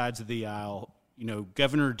 both sides of the aisle.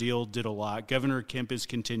 Governor Deal did a lot. Governor Kemp has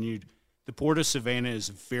continued. The Port of Savannah is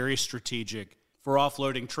very strategic for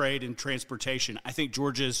offloading trade and transportation. I think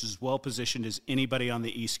Georgia is as well positioned as anybody on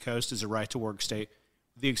the East Coast as a right-to-work state,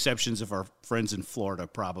 with the exceptions of our friends in Florida,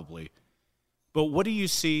 probably. But what do you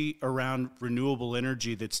see around renewable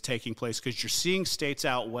energy that's taking place? Because you're seeing states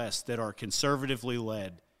out west that are conservatively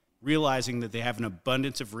led, realizing that they have an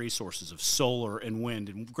abundance of resources of solar and wind.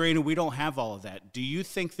 And granted, we don't have all of that. Do you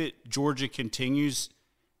think that Georgia continues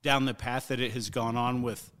down the path that it has gone on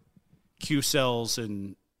with Q-cells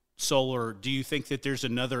and solar? Do you think that there's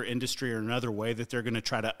another industry or another way that they're going to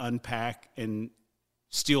try to unpack and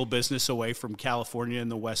steal business away from California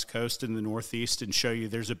and the West Coast and the Northeast and show you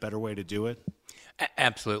there's a better way to do it?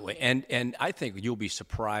 Absolutely. And I think you'll be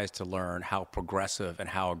surprised to learn how progressive and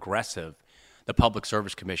how aggressive the Public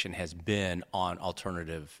Service Commission has been on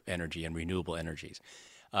alternative energy and renewable energies.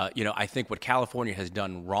 I think what California has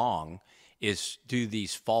done wrong is do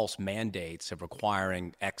these false mandates of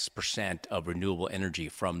requiring X percent of renewable energy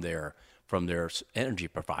from their energy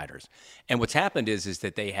providers. And what's happened is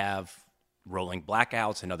that they have rolling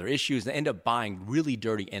blackouts and other issues. They end up buying really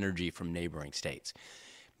dirty energy from neighboring states.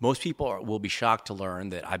 Most people will be shocked to learn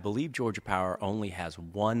that I believe Georgia Power only has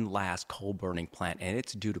one last coal-burning plant, and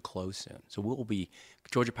it's due to close soon. So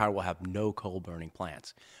Georgia Power will have no coal-burning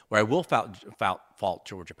plants. Where I will fault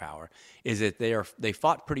Georgia Power is that they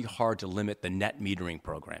fought pretty hard to limit the net metering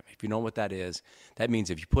program. If you know what that is, that means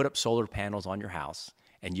if you put up solar panels on your house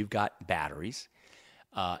and you've got batteries,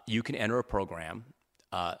 you can enter a program,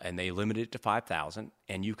 and they limited it to 5,000,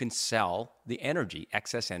 and you can sell the energy,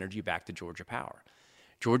 excess energy, back to Georgia Power.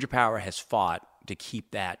 Georgia Power has fought to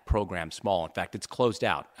keep that program small. In fact, it's closed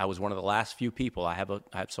out. I was one of the last few people. I have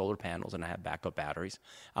solar panels and I have backup batteries.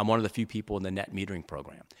 I'm one of the few people in the net metering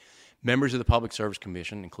program. Members of the Public Service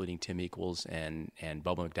Commission, including Tim Equals and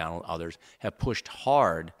Bubba McDonald, others, have pushed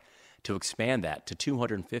hard to expand that to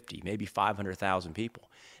 250, maybe 500,000 people.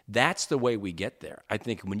 That's the way we get there. I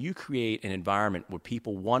think when you create an environment where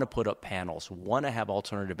people want to put up panels, want to have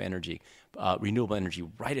alternative energy, renewable energy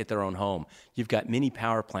right at their own home, you've got mini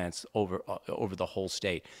power plants over the whole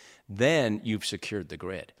state, then you've secured the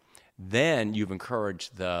grid. Then you've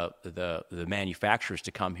encouraged the manufacturers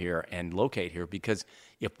to come here and locate here, because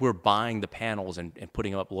if we're buying the panels and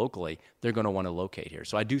putting them up locally, they're going to want to locate here.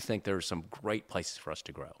 So I do think there are some great places for us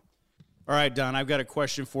to grow. All right, Don, I've got a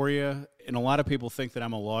question for you, and a lot of people think that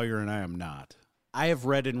I'm a lawyer, and I am not. I have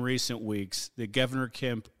read in recent weeks that Governor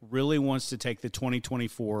Kemp really wants to take the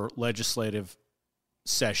 2024 legislative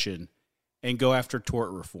session and go after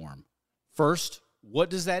tort reform. First,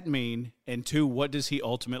 what does that mean? And two, what does he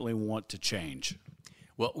ultimately want to change?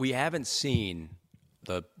 Well, we haven't seen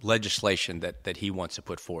the legislation that he wants to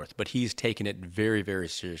put forth, but he's taken it very, very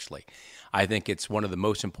seriously. I think it's one of the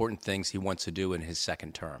most important things he wants to do in his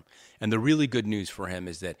second term. And the really good news for him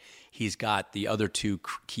is that he's got the other two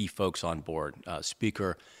key folks on board.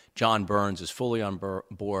 Speaker John Burns is fully on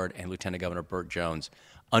board, and Lieutenant Governor Burt Jones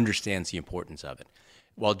understands the importance of it.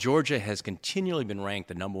 While Georgia has continually been ranked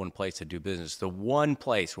the number one place to do business, the one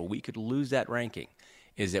place where we could lose that ranking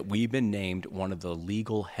is that we've been named one of the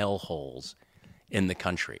legal hellholes in the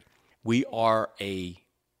country. We are a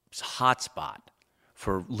hotspot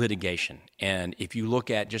for litigation. And if you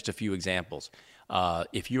look at just a few examples,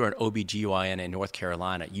 if you're an OBGYN in North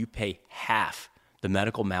Carolina, you pay half the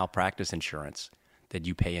medical malpractice insurance that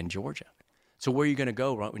you pay in Georgia. So where are you going to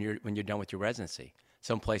go when you're done with your residency?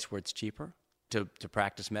 Someplace where it's cheaper to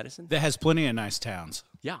practice medicine? That has plenty of nice towns.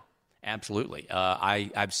 Yeah. Absolutely.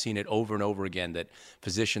 I've seen it over and over again that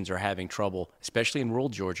physicians are having trouble, especially in rural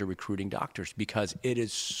Georgia, recruiting doctors because it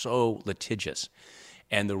is so litigious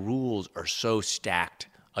and the rules are so stacked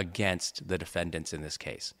against the defendants in this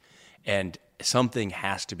case. And something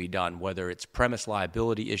has to be done, whether it's premise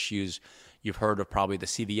liability issues. You've heard of probably the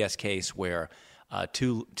CVS case where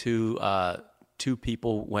two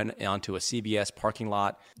people went onto a CVS parking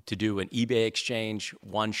lot to do an eBay exchange.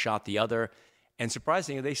 One shot the other. And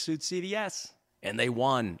surprisingly, they sued CVS, and they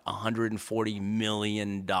won $140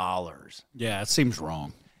 million. Yeah, it seems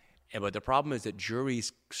wrong. But the problem is that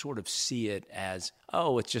juries sort of see it as,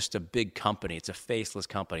 oh, it's just a big company. It's a faceless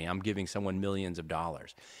company. I'm giving someone millions of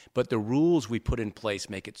dollars. But the rules we put in place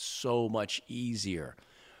make it so much easier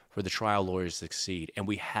for the trial lawyers to succeed, and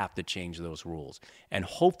we have to change those rules. And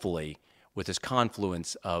hopefully, with this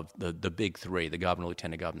confluence of the big three, the governor,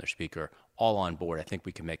 lieutenant governor, speaker, all on board, I think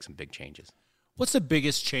we can make some big changes. What's the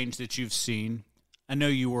biggest change that you've seen? I know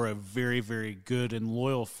you were a very, very good and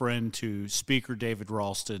loyal friend to Speaker David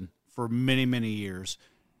Ralston for many, many years.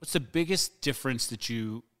 What's the biggest difference that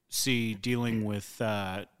you see dealing with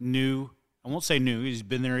new, I won't say new, he's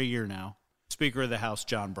been there a year now, Speaker of the House,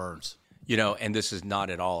 John Burns? You know, and this is not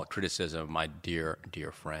at all a criticism of my dear,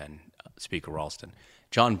 dear friend, Speaker Ralston.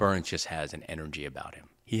 John Burns just has an energy about him.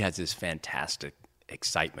 He has this fantastic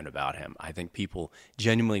excitement about him. I think people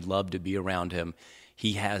genuinely love to be around him.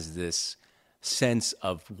 He has this sense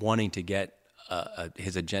of wanting to get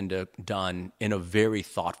his agenda done in a very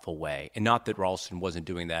thoughtful way. And not that Ralston wasn't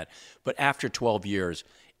doing that, but after 12 years,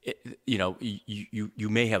 you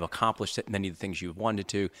may have accomplished many of the things you've wanted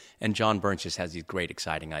to, and John Burns just has these great,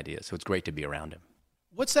 exciting ideas. So it's great to be around him.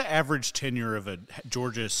 What's the average tenure of a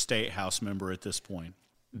Georgia State House member at this point?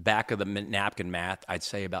 Back of the napkin math, I'd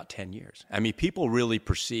say about 10 years. I mean, people really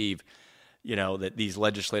perceive, that these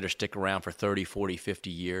legislators stick around for 30, 40, 50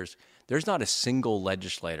 years. There's not a single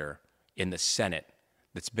legislator in the Senate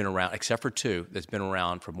that's been around, except for two, that's been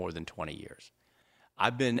around for more than 20 years.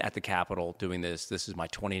 I've been at the Capitol doing this. This is my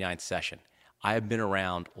 29th session. I have been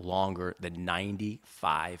around longer than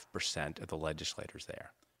 95% of the legislators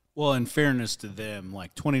there. Well, in fairness to them,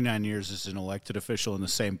 29 years as an elected official in the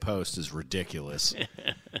same post is ridiculous.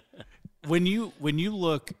 When you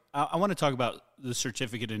look, I want to talk about the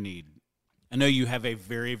certificate of need. I know you have a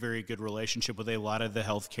very, very good relationship with a lot of the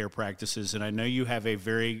healthcare practices, and I know you have a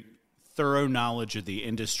very thorough knowledge of the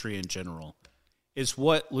industry in general. Is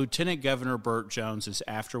what Lieutenant Governor Burt Jones is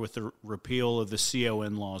after with the repeal of the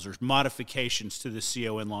CON laws or modifications to the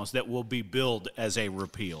CON laws that will be billed as a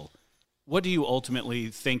repeal? What do you ultimately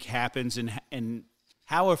think happens, and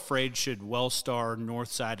how afraid should Wellstar,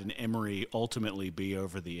 Northside, and Emory ultimately be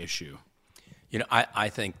over the issue? I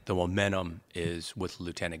think the momentum is with the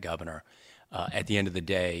Lieutenant Governor. At the end of the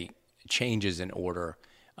day, change is in order.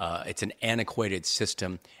 It's an antiquated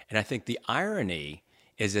system. And I think the irony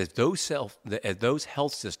is as those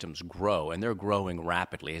health systems grow, and they're growing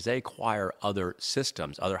rapidly, as they acquire other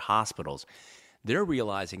systems, other hospitals, they're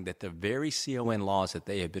realizing that the very CON laws that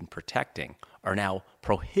they have been protecting are now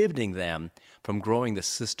prohibiting them from growing the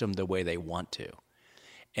system the way they want to.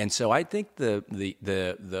 And so I think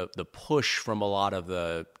the push from a lot of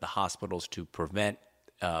the hospitals to prevent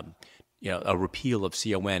a repeal of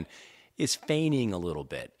CON is feigning a little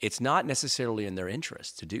bit. It's not necessarily in their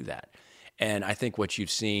interest to do that. And I think what you've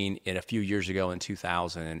seen in a few years ago in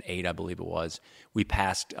 2008, I believe it was, we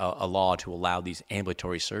passed a law to allow these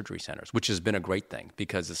ambulatory surgery centers, which has been a great thing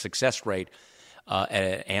because the success rate at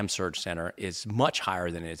an AmSurg center is much higher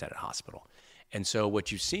than it is at a hospital. And so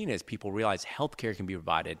what you've seen is people realize healthcare can be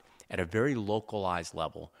provided at a very localized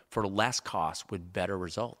level for less cost with better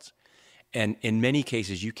results. And in many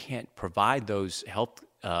cases, you can't provide those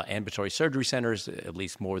ambulatory surgery centers, at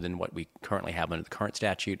least more than what we currently have under the current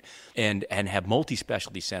statute, and have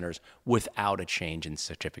multi-specialty centers without a change in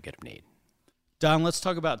certificate of need. Don, let's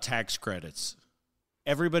talk about tax credits.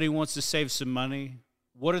 Everybody wants to save some money.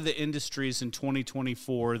 What are the industries in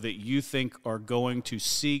 2024 that you think are going to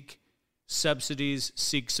seek subsidies,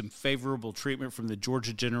 seek some favorable treatment from the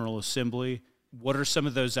Georgia General Assembly? What are some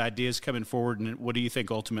of those ideas coming forward, and what do you think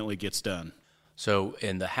ultimately gets done? So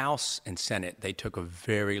in the House and Senate, they took a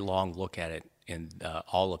very long look at it in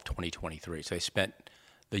all of 2023. So they spent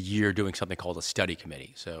the year doing something called a study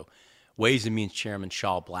committee. So Ways and Means Chairman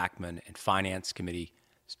Shaw Blackman and Finance Committee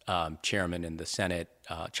Chairman in the Senate,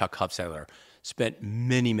 Chuck Hufstetler, spent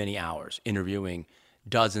many, many hours interviewing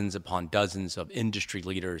dozens upon dozens of industry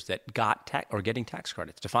leaders that got getting tax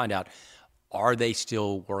credits to find out, are they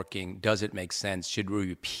still working? Does it make sense? Should we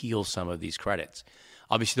repeal some of these credits?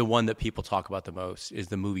 Obviously, the one that people talk about the most is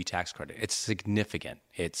the movie tax credit. It's significant.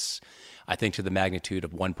 It's, I think, to the magnitude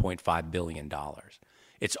of $1.5 billion.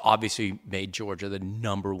 It's obviously made Georgia the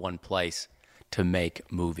number one place to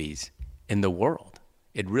make movies in the world.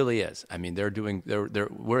 It really is. I mean,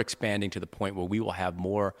 we're expanding to the point where we will have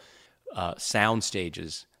more sound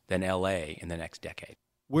stages than LA in the next decade.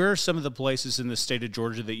 Where are some of the places in the state of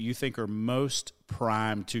Georgia that you think are most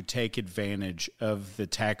primed to take advantage of the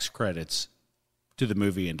tax credits to the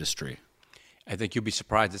movie industry? I think you'll be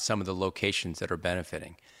surprised at some of the locations that are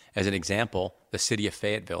benefiting. As an example, the city of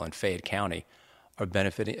Fayetteville and Fayette County are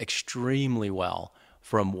benefiting extremely well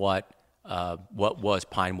from what what was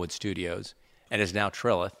Pinewood Studios and is now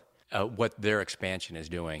Trilith, what their expansion is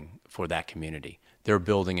doing for that community. They're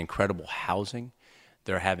building incredible housing.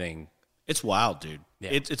 They're having... It's wild, dude.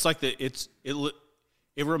 Yeah. It's like it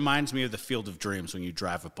reminds me of the Field of Dreams when you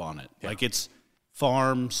drive up on it. Yeah. Like it's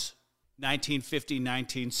farms, 1950,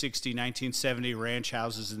 1960, 1970 ranch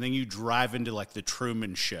houses, and then you drive into like the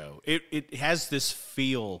Truman Show. It has this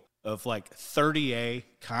feel of like 30A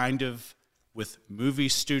kind of, with movie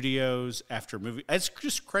studios after movie. It's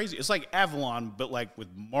just crazy. It's like Avalon, but like with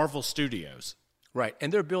Marvel Studios. Right,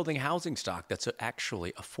 and they're building housing stock that's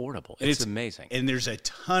actually affordable. It's amazing. And there's a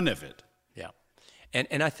ton of it. Yeah.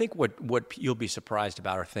 And I think what you'll be surprised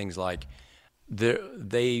about are things like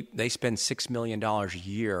they spend $6 million a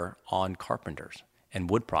year on carpenters and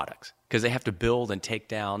wood products because they have to build and take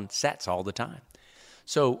down sets all the time.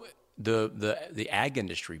 So the ag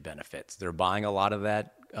industry benefits. They're buying a lot of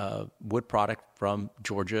that wood product from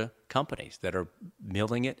Georgia companies that are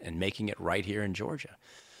milling it and making it right here in Georgia.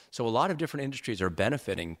 So a lot of different industries are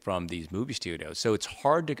benefiting from these movie studios. So it's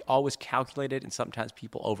hard to always calculate it, and sometimes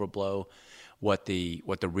people overblow what the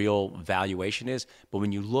real valuation is. But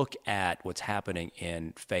when you look at what's happening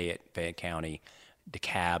in Fayette County,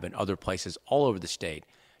 DeKalb, and other places all over the state,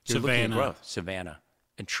 you're looking at growth. Savannah.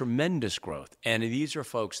 And tremendous growth. And these are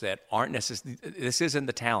folks that aren't necessarily, this isn't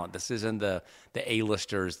the talent. This isn't the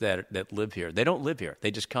A-listers that live here. They don't live here.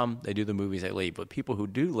 They just come, they do the movies, they leave. But people who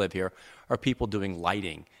do live here are people doing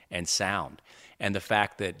lighting and sound. And the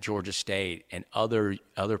fact that Georgia State and other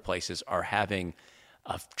places are having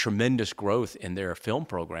a tremendous growth in their film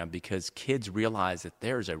program because kids realize that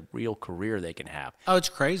there's a real career they can have. Oh, it's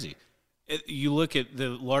crazy. You look at the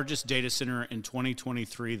largest data center in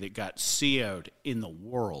 2023 that got CO'd in the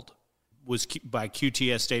world was by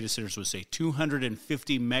QTS Data Centers, was a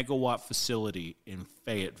 250 megawatt facility in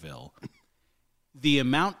Fayetteville. The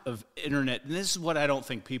amount of internet, and this is what I don't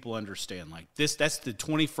think people understand, like that's the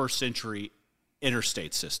 21st century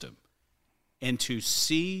interstate system. And to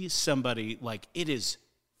see somebody, like, it is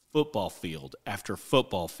football field after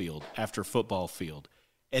football field after football field.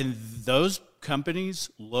 And those companies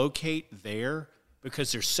locate there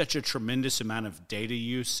because there's such a tremendous amount of data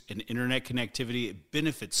use and internet connectivity. It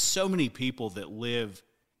benefits so many people that live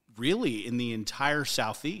really in the entire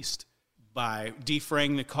Southeast by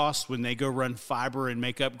defraying the costs when they go run fiber and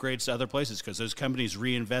make upgrades to other places, because those companies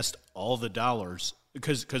reinvest all the dollars,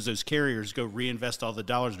 because those carriers go reinvest all the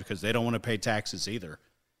dollars because they don't want to pay taxes either.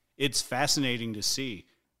 It's fascinating to see.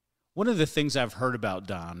 One of the things I've heard about,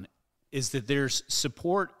 Don, is that there's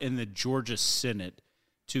support in the Georgia Senate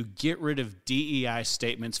to get rid of DEI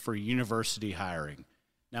statements for university hiring.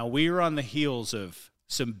 Now, we are on the heels of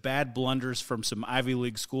some bad blunders from some Ivy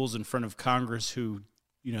League schools in front of Congress who,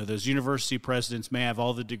 you know, those university presidents may have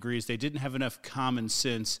all the degrees. They didn't have enough common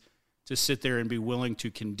sense to sit there and be willing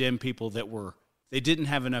to condemn people they didn't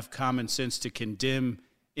have enough common sense to condemn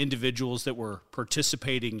individuals that were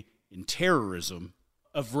participating in terrorism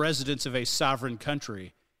of residents of a sovereign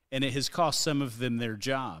country. And it has cost some of them their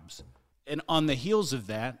jobs. And on the heels of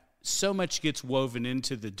that, so much gets woven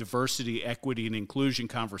into the diversity, equity, and inclusion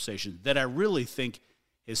conversation that I really think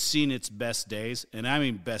has seen its best days, and I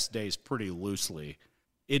mean best days pretty loosely.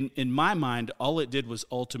 In my mind, all it did was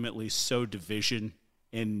ultimately sow division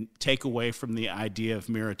and take away from the idea of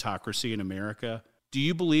meritocracy in America. Do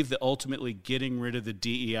you believe that ultimately getting rid of the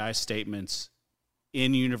DEI statements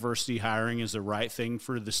in university hiring is the right thing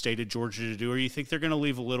for the state of Georgia to do, or you think they're going to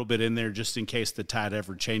leave a little bit in there just in case the tide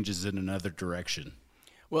ever changes in another direction?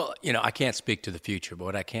 Well, you know, I can't speak to the future, but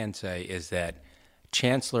what I can say is that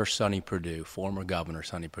Chancellor Sonny Perdue, former Governor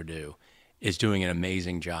Sonny Perdue, is doing an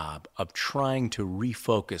amazing job of trying to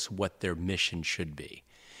refocus what their mission should be.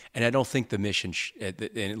 And I don't think the mission,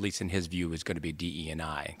 at least in his view, is going to be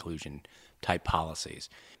DE&I, inclusion type policies.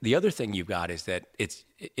 The other thing you've got is that it's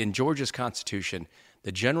in Georgia's Constitution,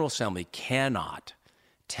 the General Assembly cannot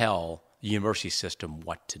tell the university system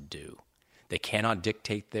what to do. They cannot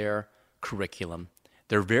dictate their curriculum.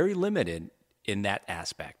 They're very limited in that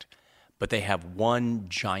aspect, but they have one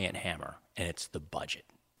giant hammer, and it's the budget.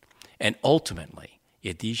 And ultimately,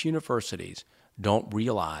 if these universities don't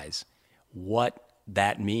realize what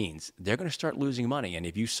that means, they're going to start losing money. And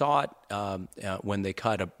if you saw it when they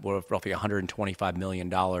cut roughly $125 million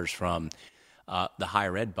from the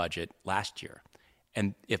higher ed budget last year,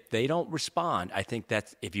 and if they don't respond, I think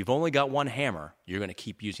that's, if you've only got one hammer, you're going to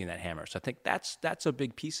keep using that hammer. So I think that's a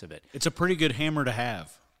big piece of it. It's a pretty good hammer to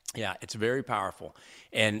have. Yeah, it's very powerful,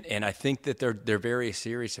 and I think that they're very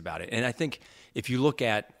serious about it. And I think if you look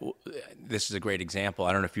at, this is a great example.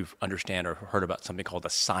 I don't know if you understand or heard about something called the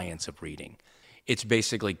science of reading. It's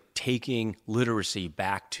basically taking literacy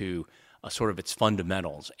back to sort of its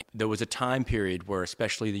fundamentals. There was a time period where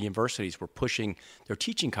especially the universities were pushing their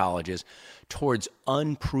teaching colleges towards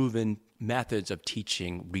unproven methods of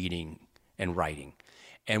teaching reading and writing.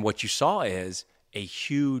 And what you saw is a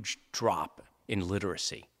huge drop in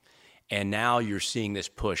literacy. And now you're seeing this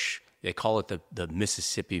push, they call it the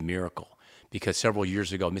Mississippi Miracle, because several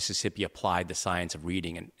years ago, Mississippi applied the science of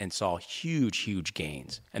reading and saw huge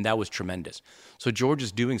gains, and that was tremendous. So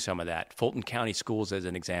Georgia's doing some of that. Fulton County Schools, as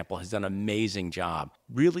an example, has done an amazing job,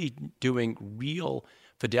 really doing real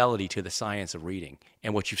fidelity to the science of reading.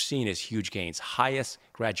 And what you've seen is huge gains, highest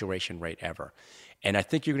graduation rate ever. And I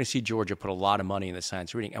think you're going to see Georgia put a lot of money in the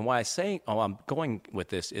science of reading. And why I'm going with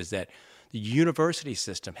this is that the university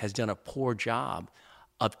system has done a poor job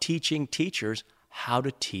of teaching teachers how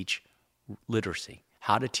to teach literacy,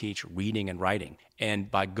 how to teach reading and writing. And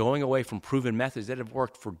by going away from proven methods that have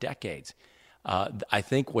worked for decades, I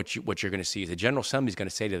think what you're going to see is the General Assembly is going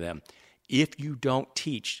to say to them, if you don't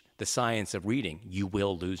teach the science of reading, you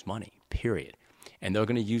will lose money, period. And they're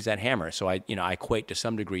going to use that hammer. So I equate to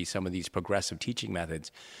some degree some of these progressive teaching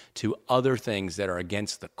methods to other things that are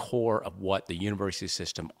against the core of what the university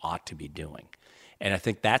system ought to be doing. And I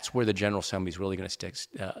think that's where the General Assembly is really going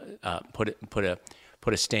to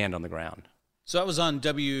put a stand on the ground. So I was on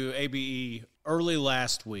WABE early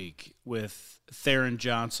last week with Theron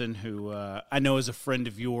Johnson, who I know is a friend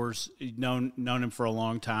of yours. Known him for a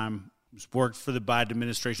long time. He's worked for the Biden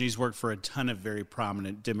administration. He's worked for a ton of very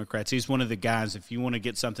prominent Democrats. He's one of the guys, if you want to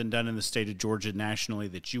get something done in the state of Georgia nationally,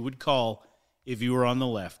 that you would call if you were on the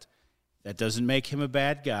left. That doesn't make him a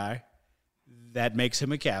bad guy. That makes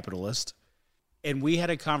him a capitalist. And we had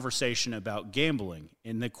a conversation about gambling.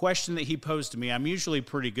 And the question that he posed to me, I'm usually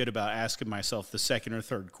pretty good about asking myself the second or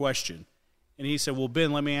third question. And he said, well,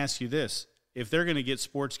 Ben, let me ask you this. If they're going to get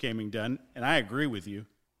sports gaming done, and I agree with you,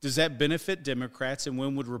 does that benefit Democrats, and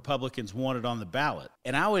when would Republicans want it on the ballot?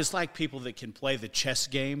 And I always like people that can play the chess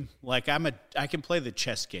game. Like I can play the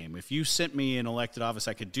chess game. If you sent me in elected office,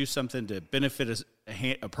 I could do something to benefit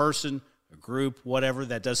a person, a group, whatever.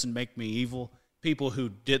 That doesn't make me evil. People who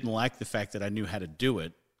didn't like the fact that I knew how to do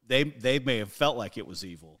it, they may have felt like it was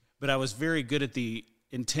evil. But I was very good at the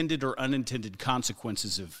intended or unintended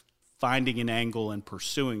consequences of finding an angle and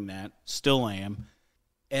pursuing that. Still am.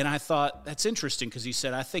 And I thought, that's interesting, because he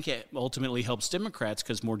said, I think it ultimately helps Democrats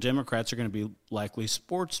because more Democrats are going to be likely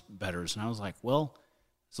sports bettors. And I was like, well,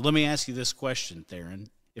 so let me ask you this question, Theron.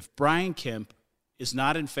 If Brian Kemp is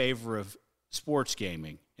not in favor of sports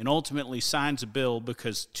gaming and ultimately signs a bill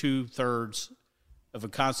because 2/3 of a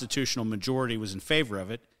constitutional majority was in favor of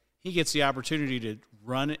it, he gets the opportunity to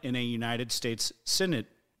run in a United States Senate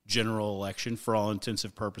general election for all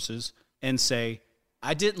intensive purposes and say,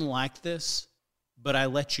 I didn't like this, but I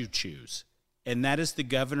let you choose. And that is the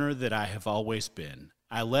governor that I have always been.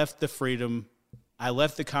 I left the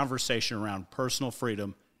conversation around personal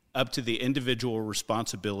freedom up to the individual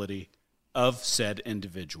responsibility of said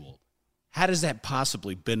individual. How does that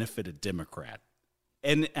possibly benefit a Democrat?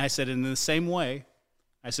 And I said, in the same way,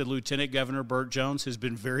 I said, Lieutenant Governor Burt Jones has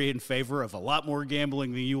been very in favor of a lot more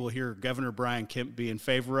gambling than you will hear Governor Brian Kemp be in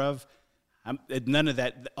favor of. None of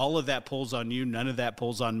that, all of that pulls on you. None of that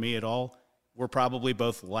pulls on me at all. We're probably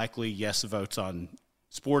both likely yes votes on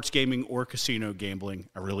sports gaming or casino gambling.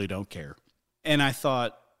 I really don't care. And I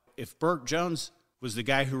thought, if Burt Jones was the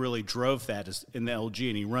guy who really drove that in the LG,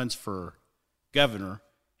 and he runs for governor,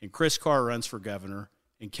 and Chris Carr runs for governor,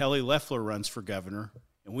 and Kelly Loeffler runs for governor,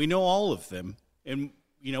 and we know all of them, and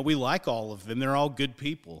we like all of them. They're all good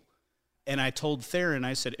people. And I told Theron,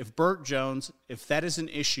 I said, if Burt Jones, if that is an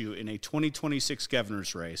issue in a 2026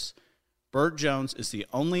 governor's race, Burt Jones is the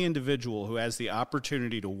only individual who has the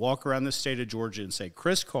opportunity to walk around the state of Georgia and say,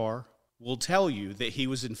 Chris Carr will tell you that he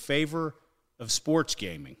was in favor of sports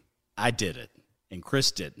gaming. I did it, and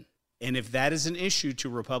Chris didn't. And if that is an issue to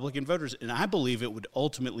Republican voters, and I believe it would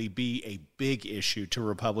ultimately be a big issue to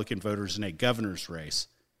Republican voters in a governor's race,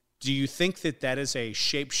 do you think that that is a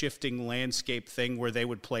shape-shifting landscape thing where they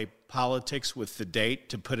would play politics with the date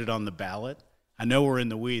to put it on the ballot? I know we're in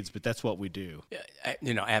the weeds, but that's what we do.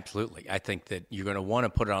 Absolutely. I think that you're going to want to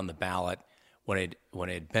put it on the ballot when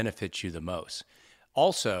it benefits you the most.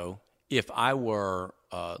 Also, if I were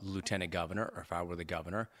lieutenant governor or if I were the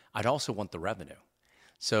governor, I'd also want the revenue.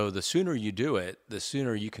 So the sooner you do it, the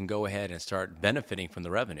sooner you can go ahead and start benefiting from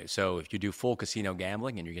the revenue. So if you do full casino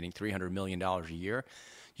gambling and you're getting $300 million a year,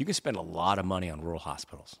 you can spend a lot of money on rural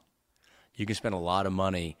hospitals. You can spend a lot of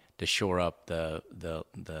money to shore up the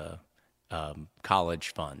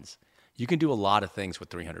college funds. You can do a lot of things with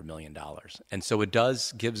 $300 million. And so it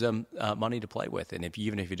gives them money to play with. And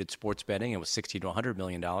even if you did sports betting and it was $60 to $100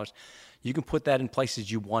 million, you can put that in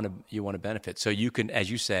places you want to benefit. So you can,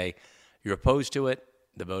 as you say, you're opposed to it,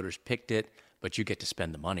 the voters picked it, but you get to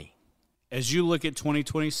spend the money. As you look at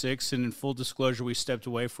 2026, and in full disclosure, we stepped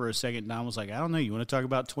away for a second. Don was like, I don't know, you want to talk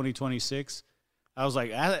about 2026? I was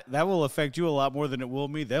like, that will affect you a lot more than it will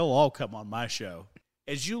me. They'll all come on my show.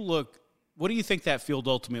 As you look, what do you think that field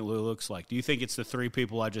ultimately looks like? Do you think it's the three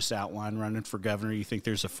people I just outlined running for governor? You think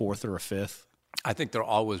there's a fourth or a fifth? I think there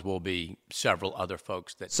always will be several other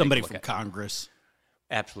folks that somebody from Congress.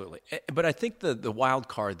 Absolutely. But I think the wild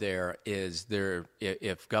card there is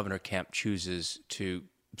if Governor Kemp chooses to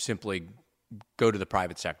simply go to the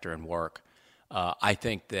private sector and work, I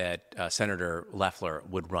think that Senator Loeffler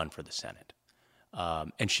would run for the Senate.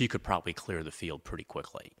 And she could probably clear the field pretty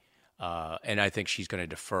quickly. And I think she's going to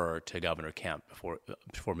defer to Governor Kemp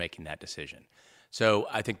before making that decision. So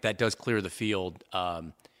I think that does clear the field.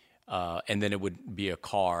 And then it would be a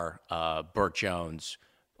Carr, Burt Jones,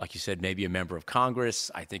 like you said, maybe a member of Congress.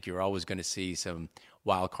 I think you're always going to see some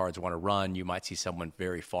wild cards want to run. You might see someone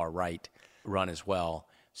very far right run as well.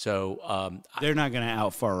 So they're not going to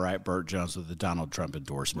out far right Burt Jones with the Donald Trump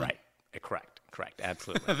endorsement. Right. Correct.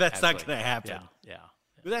 Absolutely. That's not going to happen. Yeah.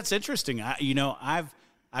 But that's interesting.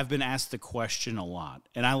 I've been asked the question a lot,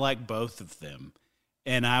 and I like both of them.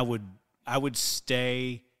 And I would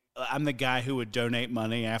stay. I'm the guy who would donate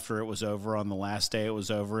money after it was over on the last day it was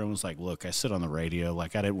over, and was like, look, I sit on the radio.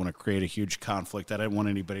 Like, I didn't want to create a huge conflict. I didn't want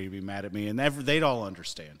anybody to be mad at me, and they'd all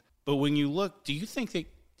understand. But when you look, do you think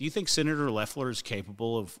Senator Loeffler is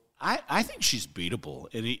capable of? I think she's beatable,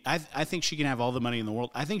 and I think she can have all the money in the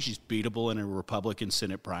world. I think she's beatable in a Republican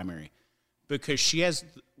Senate primary because she has.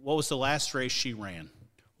 What was the last race she ran?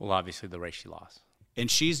 Well, obviously the race she lost. And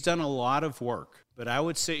she's done a lot of work. But I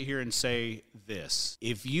would sit here and say this.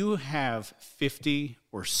 If you have $50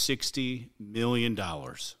 or $60 million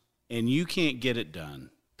and you can't get it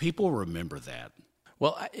done, people remember that.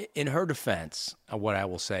 Well, in her defense, what I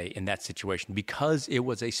will say in that situation, because it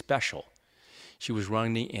was a special, she was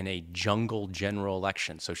running in a jungle general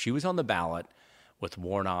election. So she was on the ballot with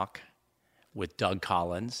Warnock, with Doug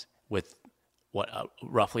Collins, with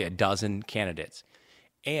roughly a dozen candidates.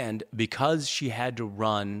 And because she had to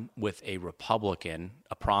run with a Republican,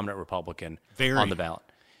 a prominent Republican on the ballot,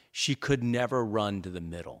 she could never run to the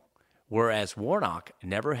middle. Whereas Warnock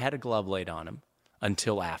never had a glove laid on him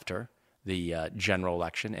until after the general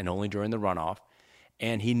election and only during the runoff.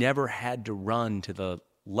 And he never had to run to the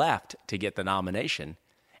left to get the nomination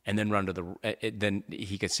and then then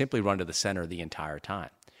he could simply run to the center the entire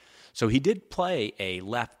time. So he did play a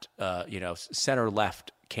left,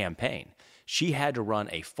 center-left campaign. She had to run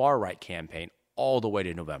a far-right campaign all the way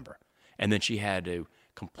to November. And then she had to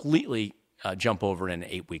completely jump over in an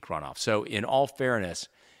 8-week runoff. So in all fairness,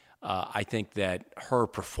 I think that her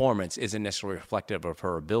performance isn't necessarily reflective of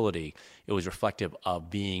her ability. It was reflective of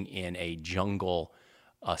being in a jungle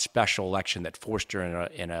special election that forced her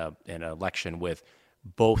in an election with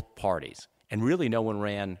both parties. And really no one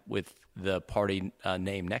ran with the party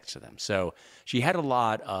name next to them. So she had a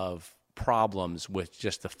lot of problems with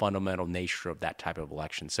just the fundamental nature of that type of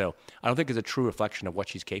election. So I don't think it's a true reflection of what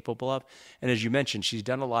she's capable of. And as you mentioned, she's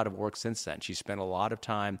done a lot of work since then. She's spent a lot of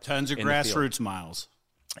time. Tons of grassroots miles.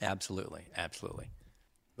 Absolutely.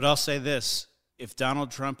 But I'll say this. If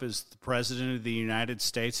Donald Trump is the president of the United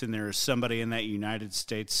States and there is somebody in that United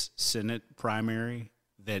States Senate primary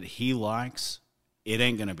that he likes, it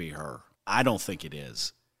ain't going to be her. I don't think it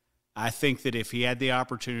is. I think that if he had the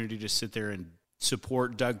opportunity to sit there and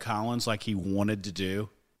support Doug Collins like he wanted to do,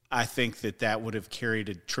 I think that would have carried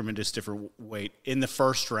a tremendous different weight in the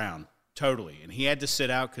first round, totally. And he had to sit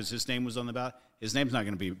out because his name was on the ballot. His name is not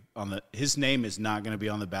going to be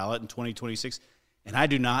on the ballot in 2026. And I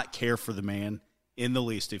do not care for the man in the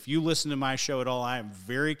least. If you listen to my show at all, I am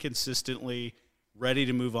very consistently ready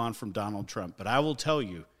to move on from Donald Trump. But I will tell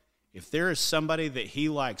you, if there is somebody that he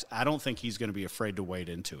likes, I don't think he's going to be afraid to wade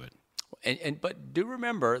into it. But do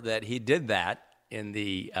remember that he did that in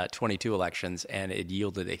the 22 elections, and it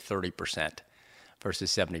yielded a 30%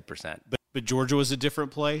 versus 70%. But Georgia was a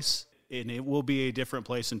different place, and it will be a different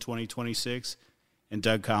place in 2026. And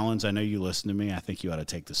Doug Collins, I know you listen to me. I think you ought to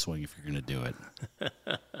take the swing if you're going to do it.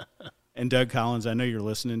 And Doug Collins, I know you're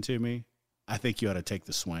listening to me. I think you ought to take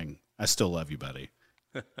the swing. I still love you, buddy.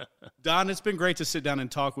 Don, it's been great to sit down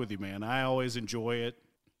and talk with you, man. I always enjoy it.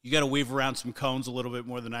 You got to weave around some cones a little bit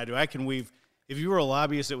more than I do. I can weave. If you were a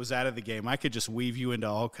lobbyist that was out of the game, I could just weave you into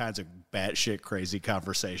all kinds of batshit crazy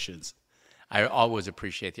conversations. I always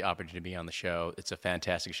appreciate the opportunity to be on the show. It's a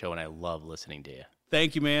fantastic show, and I love listening to you.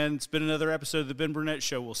 Thank you, man. It's been another episode of the Ben Burnett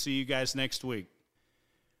Show. We'll see you guys next week.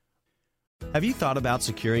 Have you thought about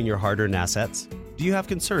securing your hard-earned assets? Do you have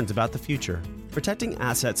concerns about the future? Protecting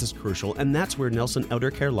assets is crucial, and that's where Nelson Elder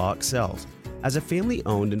Care Law excels. As a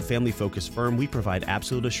family-owned and family-focused firm, we provide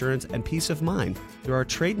absolute assurance and peace of mind through our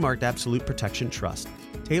trademarked Absolute Protection Trust,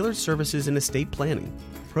 tailored services in estate planning,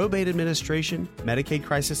 probate administration, Medicaid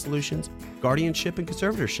crisis solutions, guardianship, and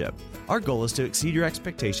conservatorship. Our goal is to exceed your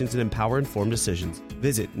expectations and empower informed decisions.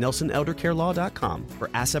 Visit NelsonElderCareLaw.com for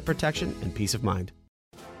asset protection and peace of mind.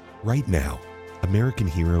 Right now, American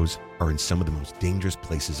heroes are in some of the most dangerous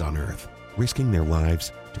places on earth, risking their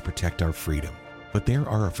lives to protect our freedom. But there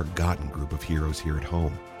are a forgotten group of heroes here at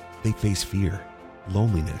home. They face fear,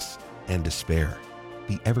 loneliness, and despair,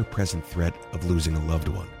 the ever-present threat of losing a loved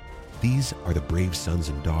one. These are the brave sons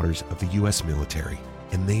and daughters of the U.S. military,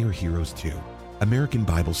 and they are heroes too. American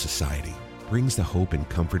Bible Society brings the hope and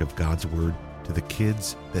comfort of God's Word to the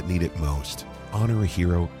kids that need it most. Honor a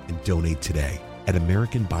hero and donate today at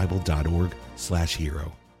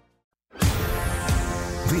AmericanBible.org/hero.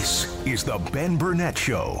 This is the Ben Burnett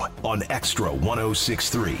Show on Extra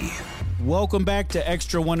 106.3. Welcome back to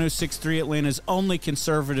Extra 106.3, Atlanta's only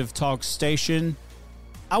conservative talk station.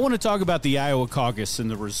 I want to talk about the Iowa caucus and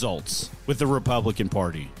the results with the Republican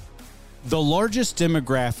Party. The largest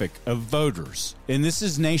demographic of voters, and this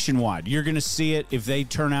is nationwide. You're going to see it if they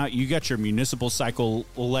turn out. You got your municipal cycle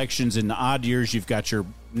elections in the odd years. You've got your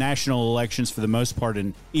national elections for the most part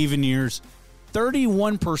in even years.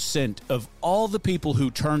 31% of all the people who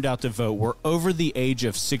turned out to vote were over the age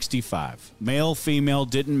of 65. Male, female,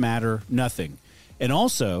 didn't matter, nothing. And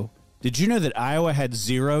also, did you know that Iowa had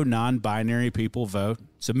 0 non-binary people vote?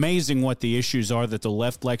 It's amazing what the issues are that the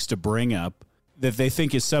left likes to bring up that they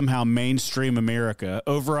think is somehow mainstream America.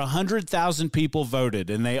 Over 100,000 people voted,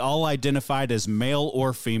 and they all identified as male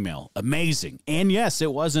or female. Amazing. And yes,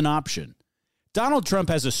 it was an option. Donald Trump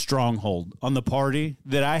has a stronghold on the party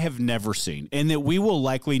that I have never seen and that we will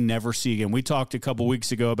likely never see again. We talked a couple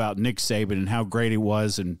weeks ago about Nick Saban and how great he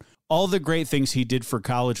was and all the great things he did for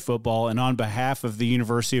college football and on behalf of the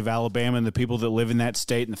University of Alabama and the people that live in that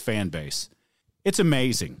state and the fan base. It's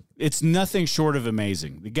amazing. It's nothing short of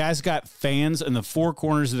amazing. The guy's got fans in the four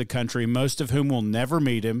corners of the country, most of whom will never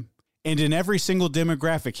meet him. And in every single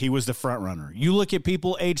demographic, he was the front runner. You look at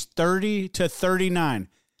people aged 30 to 39.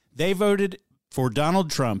 They voted for Donald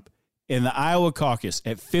Trump in the Iowa caucus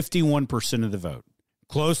at 51% of the vote.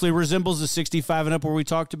 Closely resembles the 65 and up where we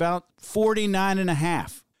talked about,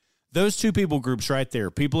 49.5%. Those two people groups right there,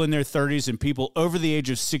 people in their 30s and people over the age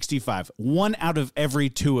of 65, 1 out of every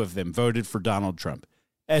 2 of them voted for Donald Trump.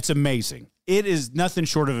 It's amazing. It is nothing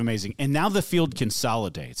short of amazing. And now the field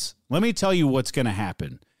consolidates. Let me tell you what's going to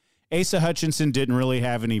happen. Asa Hutchinson didn't really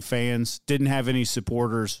have any fans, didn't have any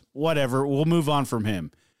supporters, whatever. We'll move on from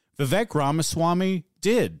him. Vivek Ramaswamy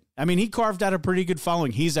did. I mean, he carved out a pretty good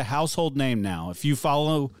following. He's a household name now. If you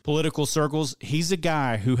follow political circles, he's a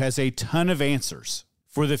guy who has a ton of answers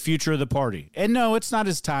for the future of the party. And no, it's not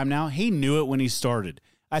his time now. He knew it when he started.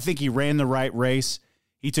 I think he ran the right race.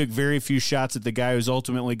 He took very few shots at the guy who's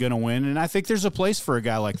ultimately going to win, and I think there's a place for a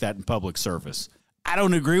guy like that in public service. I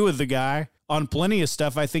don't agree with the guy on plenty of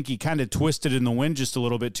stuff. I think he kind of twisted in the wind just a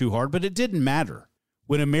little bit too hard, but it didn't matter.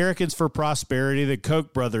 When Americans for Prosperity, the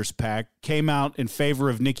Koch brothers PAC, came out in favor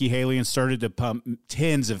of Nikki Haley and started to pump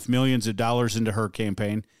tens of millions of dollars into her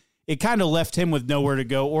campaign, it kind of left him with nowhere to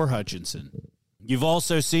go, or Hutchinson. You've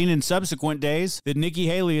also seen in subsequent days that Nikki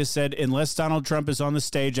Haley has said, unless Donald Trump is on the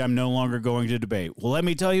stage, I'm no longer going to debate. Well, let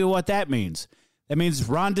me tell you what that means. That means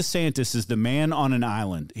Ron DeSantis is the man on an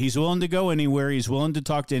island. He's willing to go anywhere. He's willing to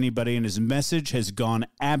talk to anybody, and his message has gone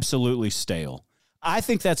absolutely stale. I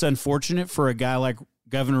think that's unfortunate for a guy like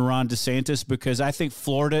Governor Ron DeSantis because I think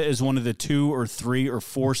Florida is one of the 2 or 3 or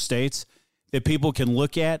 4 states that people can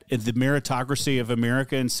look at the meritocracy of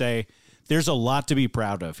America and say, there's a lot to be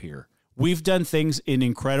proud of here. We've done things in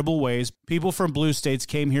incredible ways. People from blue states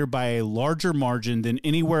came here by a larger margin than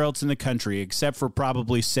anywhere else in the country, except for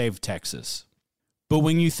probably save Texas. But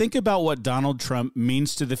when you think about what Donald Trump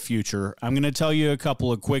means to the future, I'm going to tell you a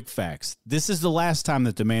couple of quick facts. This is the last time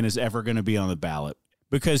that the man is ever going to be on the ballot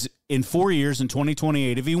because in 4 years, in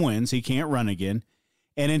 2028, if he wins, he can't run again.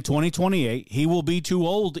 And in 2028, he will be too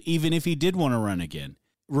old even if he did want to run again.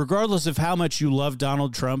 Regardless of how much you love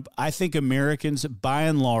Donald Trump, I think Americans, by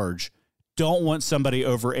and large, don't want somebody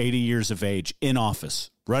over 80 years of age in office,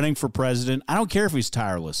 running for president. I don't care if he's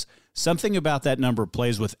tireless. Something about that number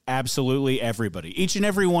plays with absolutely everybody, each and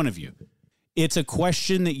every one of you. It's a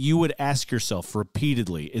question that you would ask yourself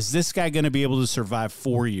repeatedly. Is this guy going to be able to survive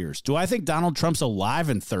 4 years? Do I think Donald Trump's alive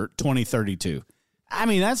in 2032? I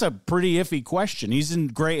mean, that's a pretty iffy question. He's in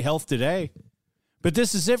great health today, but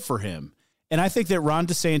this is it for him. And I think that Ron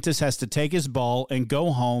DeSantis has to take his ball and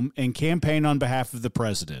go home and campaign on behalf of the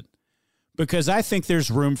president, because I think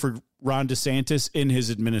there's room for Ron DeSantis in his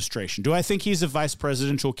administration. Do I think he's a vice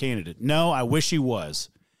presidential candidate? No, I wish he was.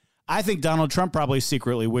 I think Donald Trump probably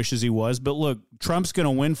secretly wishes he was, but look, Trump's going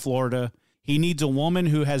to win Florida. He needs a woman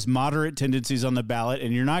who has moderate tendencies on the ballot,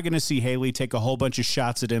 and you're not going to see Haley take a whole bunch of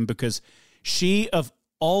shots at him because she, of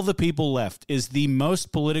all the people left, is the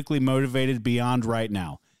most politically motivated beyond right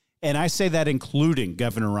now. And I say that including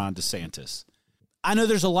Governor Ron DeSantis. I know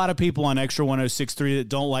there's a lot of people on Extra 106.3 that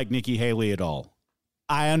don't like Nikki Haley at all.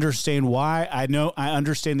 I understand why. I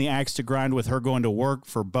understand the axe to grind with her going to work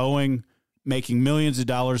for Boeing, making millions of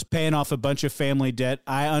dollars, paying off a bunch of family debt.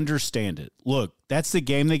 I understand it. Look, that's the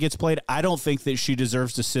game that gets played. I don't think that she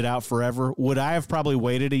deserves to sit out forever. Would I have probably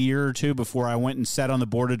waited a year or two before I went and sat on the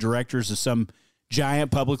board of directors of some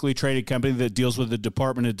giant publicly traded company that deals with the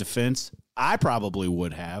Department of Defense? I probably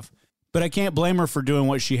would have, but I can't blame her for doing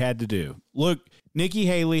what she had to do. Look, Nikki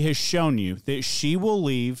Haley has shown you that she will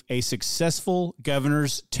leave a successful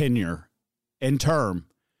governor's tenure and term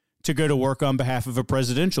to go to work on behalf of a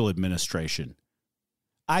presidential administration.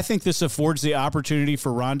 I think this affords the opportunity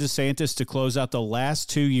for Ron DeSantis to close out the last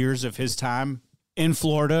 2 years of his time in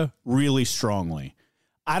Florida really strongly.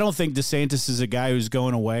 I don't think DeSantis is a guy who's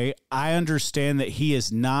going away. I understand that he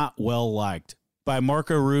is not well liked by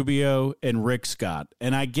Marco Rubio and Rick Scott,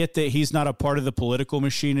 and I get that he's not a part of the political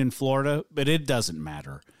machine in Florida, but it doesn't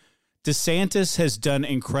matter. DeSantis has done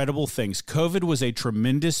incredible things. COVID was a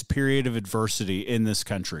tremendous period of adversity in this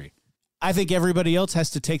country. I think everybody else has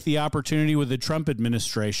to take the opportunity with the Trump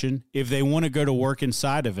administration if they want to go to work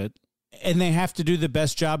inside of it, and they have to do the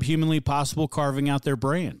best job humanly possible carving out their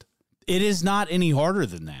brand. It is not any harder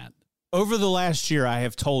than that. Over the last year, I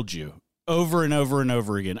have told you over and over and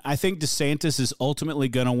over again, I think DeSantis is ultimately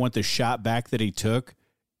going to want the shot back that he took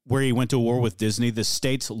where he went to war with Disney, the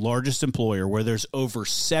state's largest employer, where there's over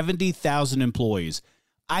 70,000 employees.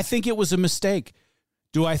 I think it was a mistake.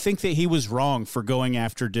 Do I think that he was wrong for going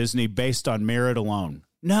after Disney based on merit alone?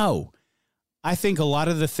 No. I think a lot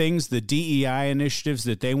of the things, the DEI initiatives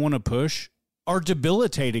that they want to push, are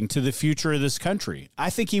debilitating to the future of this country. I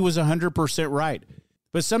think he was 100% right.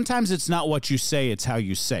 But sometimes it's not what you say, it's how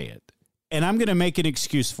you say it. And I'm going to make an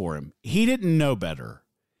excuse for him. He didn't know better.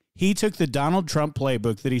 He took the Donald Trump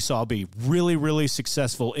playbook that he saw be really, really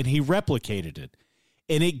successful, and he replicated it.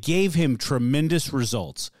 And it gave him tremendous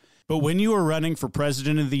results. But when you are running for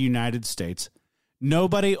president of the United States,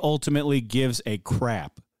 nobody ultimately gives a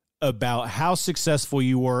crap about how successful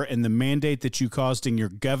you were and the mandate that you caused in your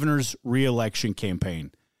governor's reelection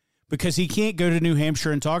campaign, because he can't go to New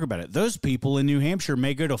Hampshire and talk about it. Those people in New Hampshire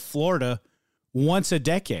may go to Florida once a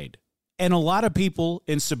decade. And a lot of people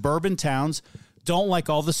in suburban towns don't like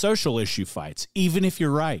all the social issue fights, even if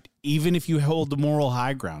you're right, even if you hold the moral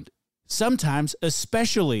high ground. Sometimes,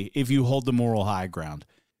 especially if you hold the moral high ground.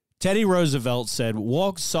 Teddy Roosevelt said,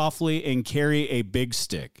 "Walk softly and carry a big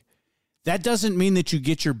stick." That doesn't mean that you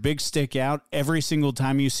get your big stick out every single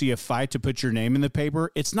time you see a fight to put your name in the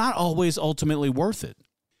paper. It's not always ultimately worth it.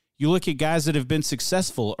 You look at guys that have been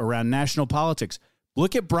successful around national politics.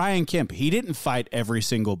 Look at Brian Kemp. He didn't fight every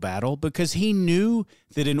single battle because he knew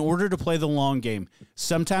that in order to play the long game,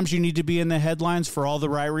 sometimes you need to be in the headlines for all the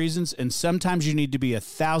right reasons, and sometimes you need to be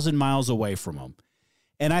 1,000 miles away from them.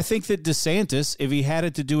 And I think that DeSantis, if he had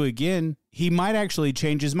it to do again, he might actually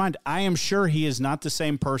change his mind. I am sure he is not the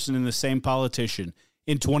same person and the same politician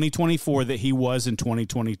in 2024 that he was in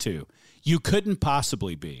 2022. You couldn't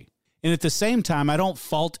possibly be. And at the same time, I don't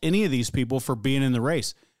fault any of these people for being in the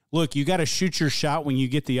race. Look, you got to shoot your shot when you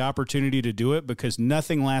get the opportunity to do it because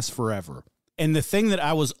nothing lasts forever. And the thing that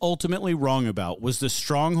I was ultimately wrong about was the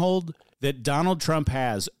stronghold that Donald Trump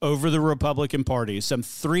has over the Republican Party some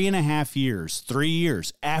 3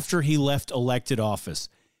 years after he left elected office.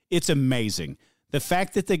 It's amazing. The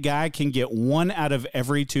fact that the guy can get 1 out of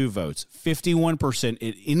every 2 votes, 51%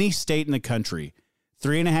 in any state in the country,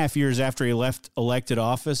 3.5 years after he left elected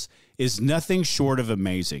office is nothing short of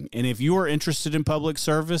amazing. And if you are interested in public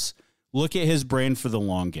service, look at his brand for the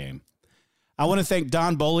long game. I want to thank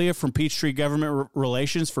Don Bolia from Peachtree Government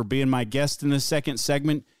Relations for being my guest in this second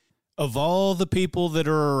segment. Of all the people that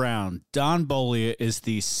are around, Don Bolia is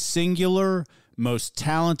the singular most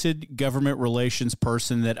talented government relations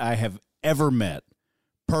person that I have ever met.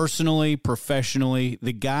 Personally, professionally,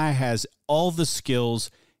 the guy has all the skills.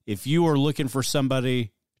 If you are looking for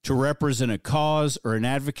somebody to represent a cause or an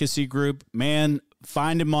advocacy group, man,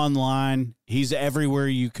 find him online. He's everywhere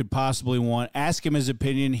you could possibly want. Ask him his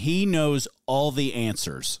opinion. He knows all the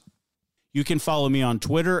answers. You can follow me on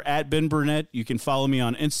Twitter at Ben Burnett. You can follow me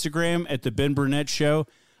on Instagram at The Ben Burnett Show.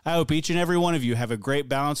 I hope each and every one of you have a great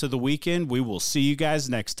balance of the weekend. We will see you guys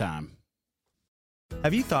next time.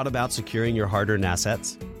 Have you thought about securing your hard-earned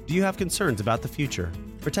assets? Do you have concerns about the future?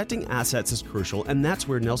 Protecting assets is crucial, and that's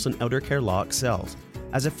where Nelson Elder Care Law excels.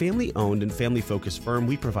 As a family-owned and family-focused firm,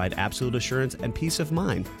 we provide absolute assurance and peace of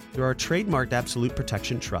mind through our trademarked Absolute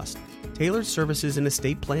Protection Trust, tailored services in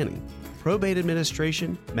estate planning, probate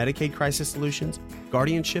administration, Medicaid crisis solutions,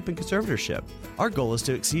 guardianship, and conservatorship. Our goal is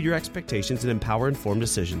to exceed your expectations and empower informed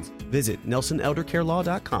decisions. Visit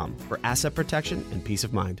NelsonElderCareLaw.com for asset protection and peace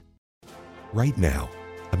of mind. Right now,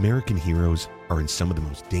 American heroes are in some of the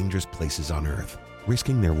most dangerous places on earth,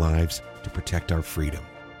 risking their lives to protect our freedom.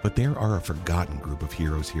 But there are a forgotten group of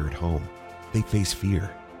heroes here at home. They face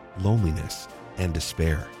fear, loneliness, and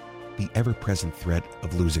despair, the ever-present threat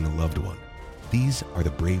of losing a loved one. These are the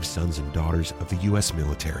brave sons and daughters of the U.S.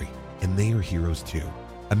 military, and they are heroes too.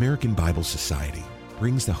 American Bible Society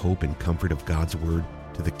brings the hope and comfort of God's Word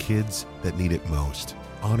to the kids that need it most.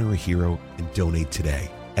 Honor a hero and donate today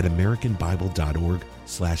at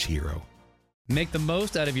AmericanBible.org/hero. Make the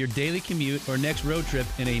most out of your daily commute or next road trip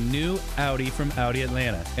in a new Audi from Audi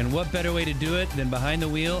Atlanta. And what better way to do it than behind the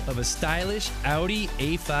wheel of a stylish Audi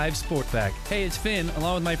A5 Sportback. Hey, it's Finn,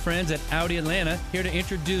 along with my friends at Audi Atlanta, here to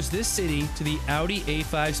introduce this city to the Audi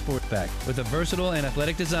A5 Sportback. With a versatile and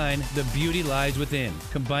athletic design, the beauty lies within,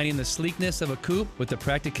 combining the sleekness of a coupe with the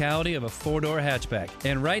practicality of a four-door hatchback.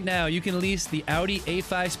 And right now, you can lease the Audi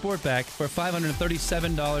A5 Sportback for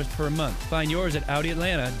 $537 per month. Find yours at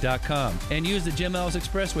AudiAtlanta.com and use the Jim Ellis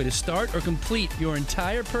Expressway to start or complete your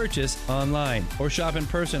entire purchase online, or shop in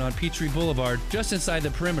person on Peachtree Boulevard just inside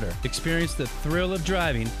the perimeter. Experience the thrill of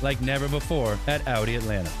driving like never before at Audi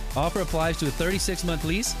Atlanta. Offer applies to a 36-month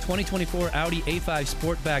lease, 2024 Audi A5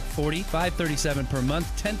 Sportback 40, $537 per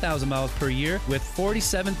month, 10,000 miles per year with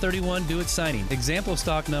 $47.31 due at signing. Example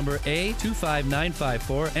stock number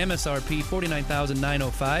A25954, MSRP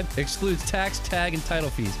 $49,905, excludes tax, tag, and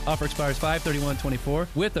title fees. Offer expires 5/31/24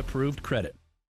 with approved credit.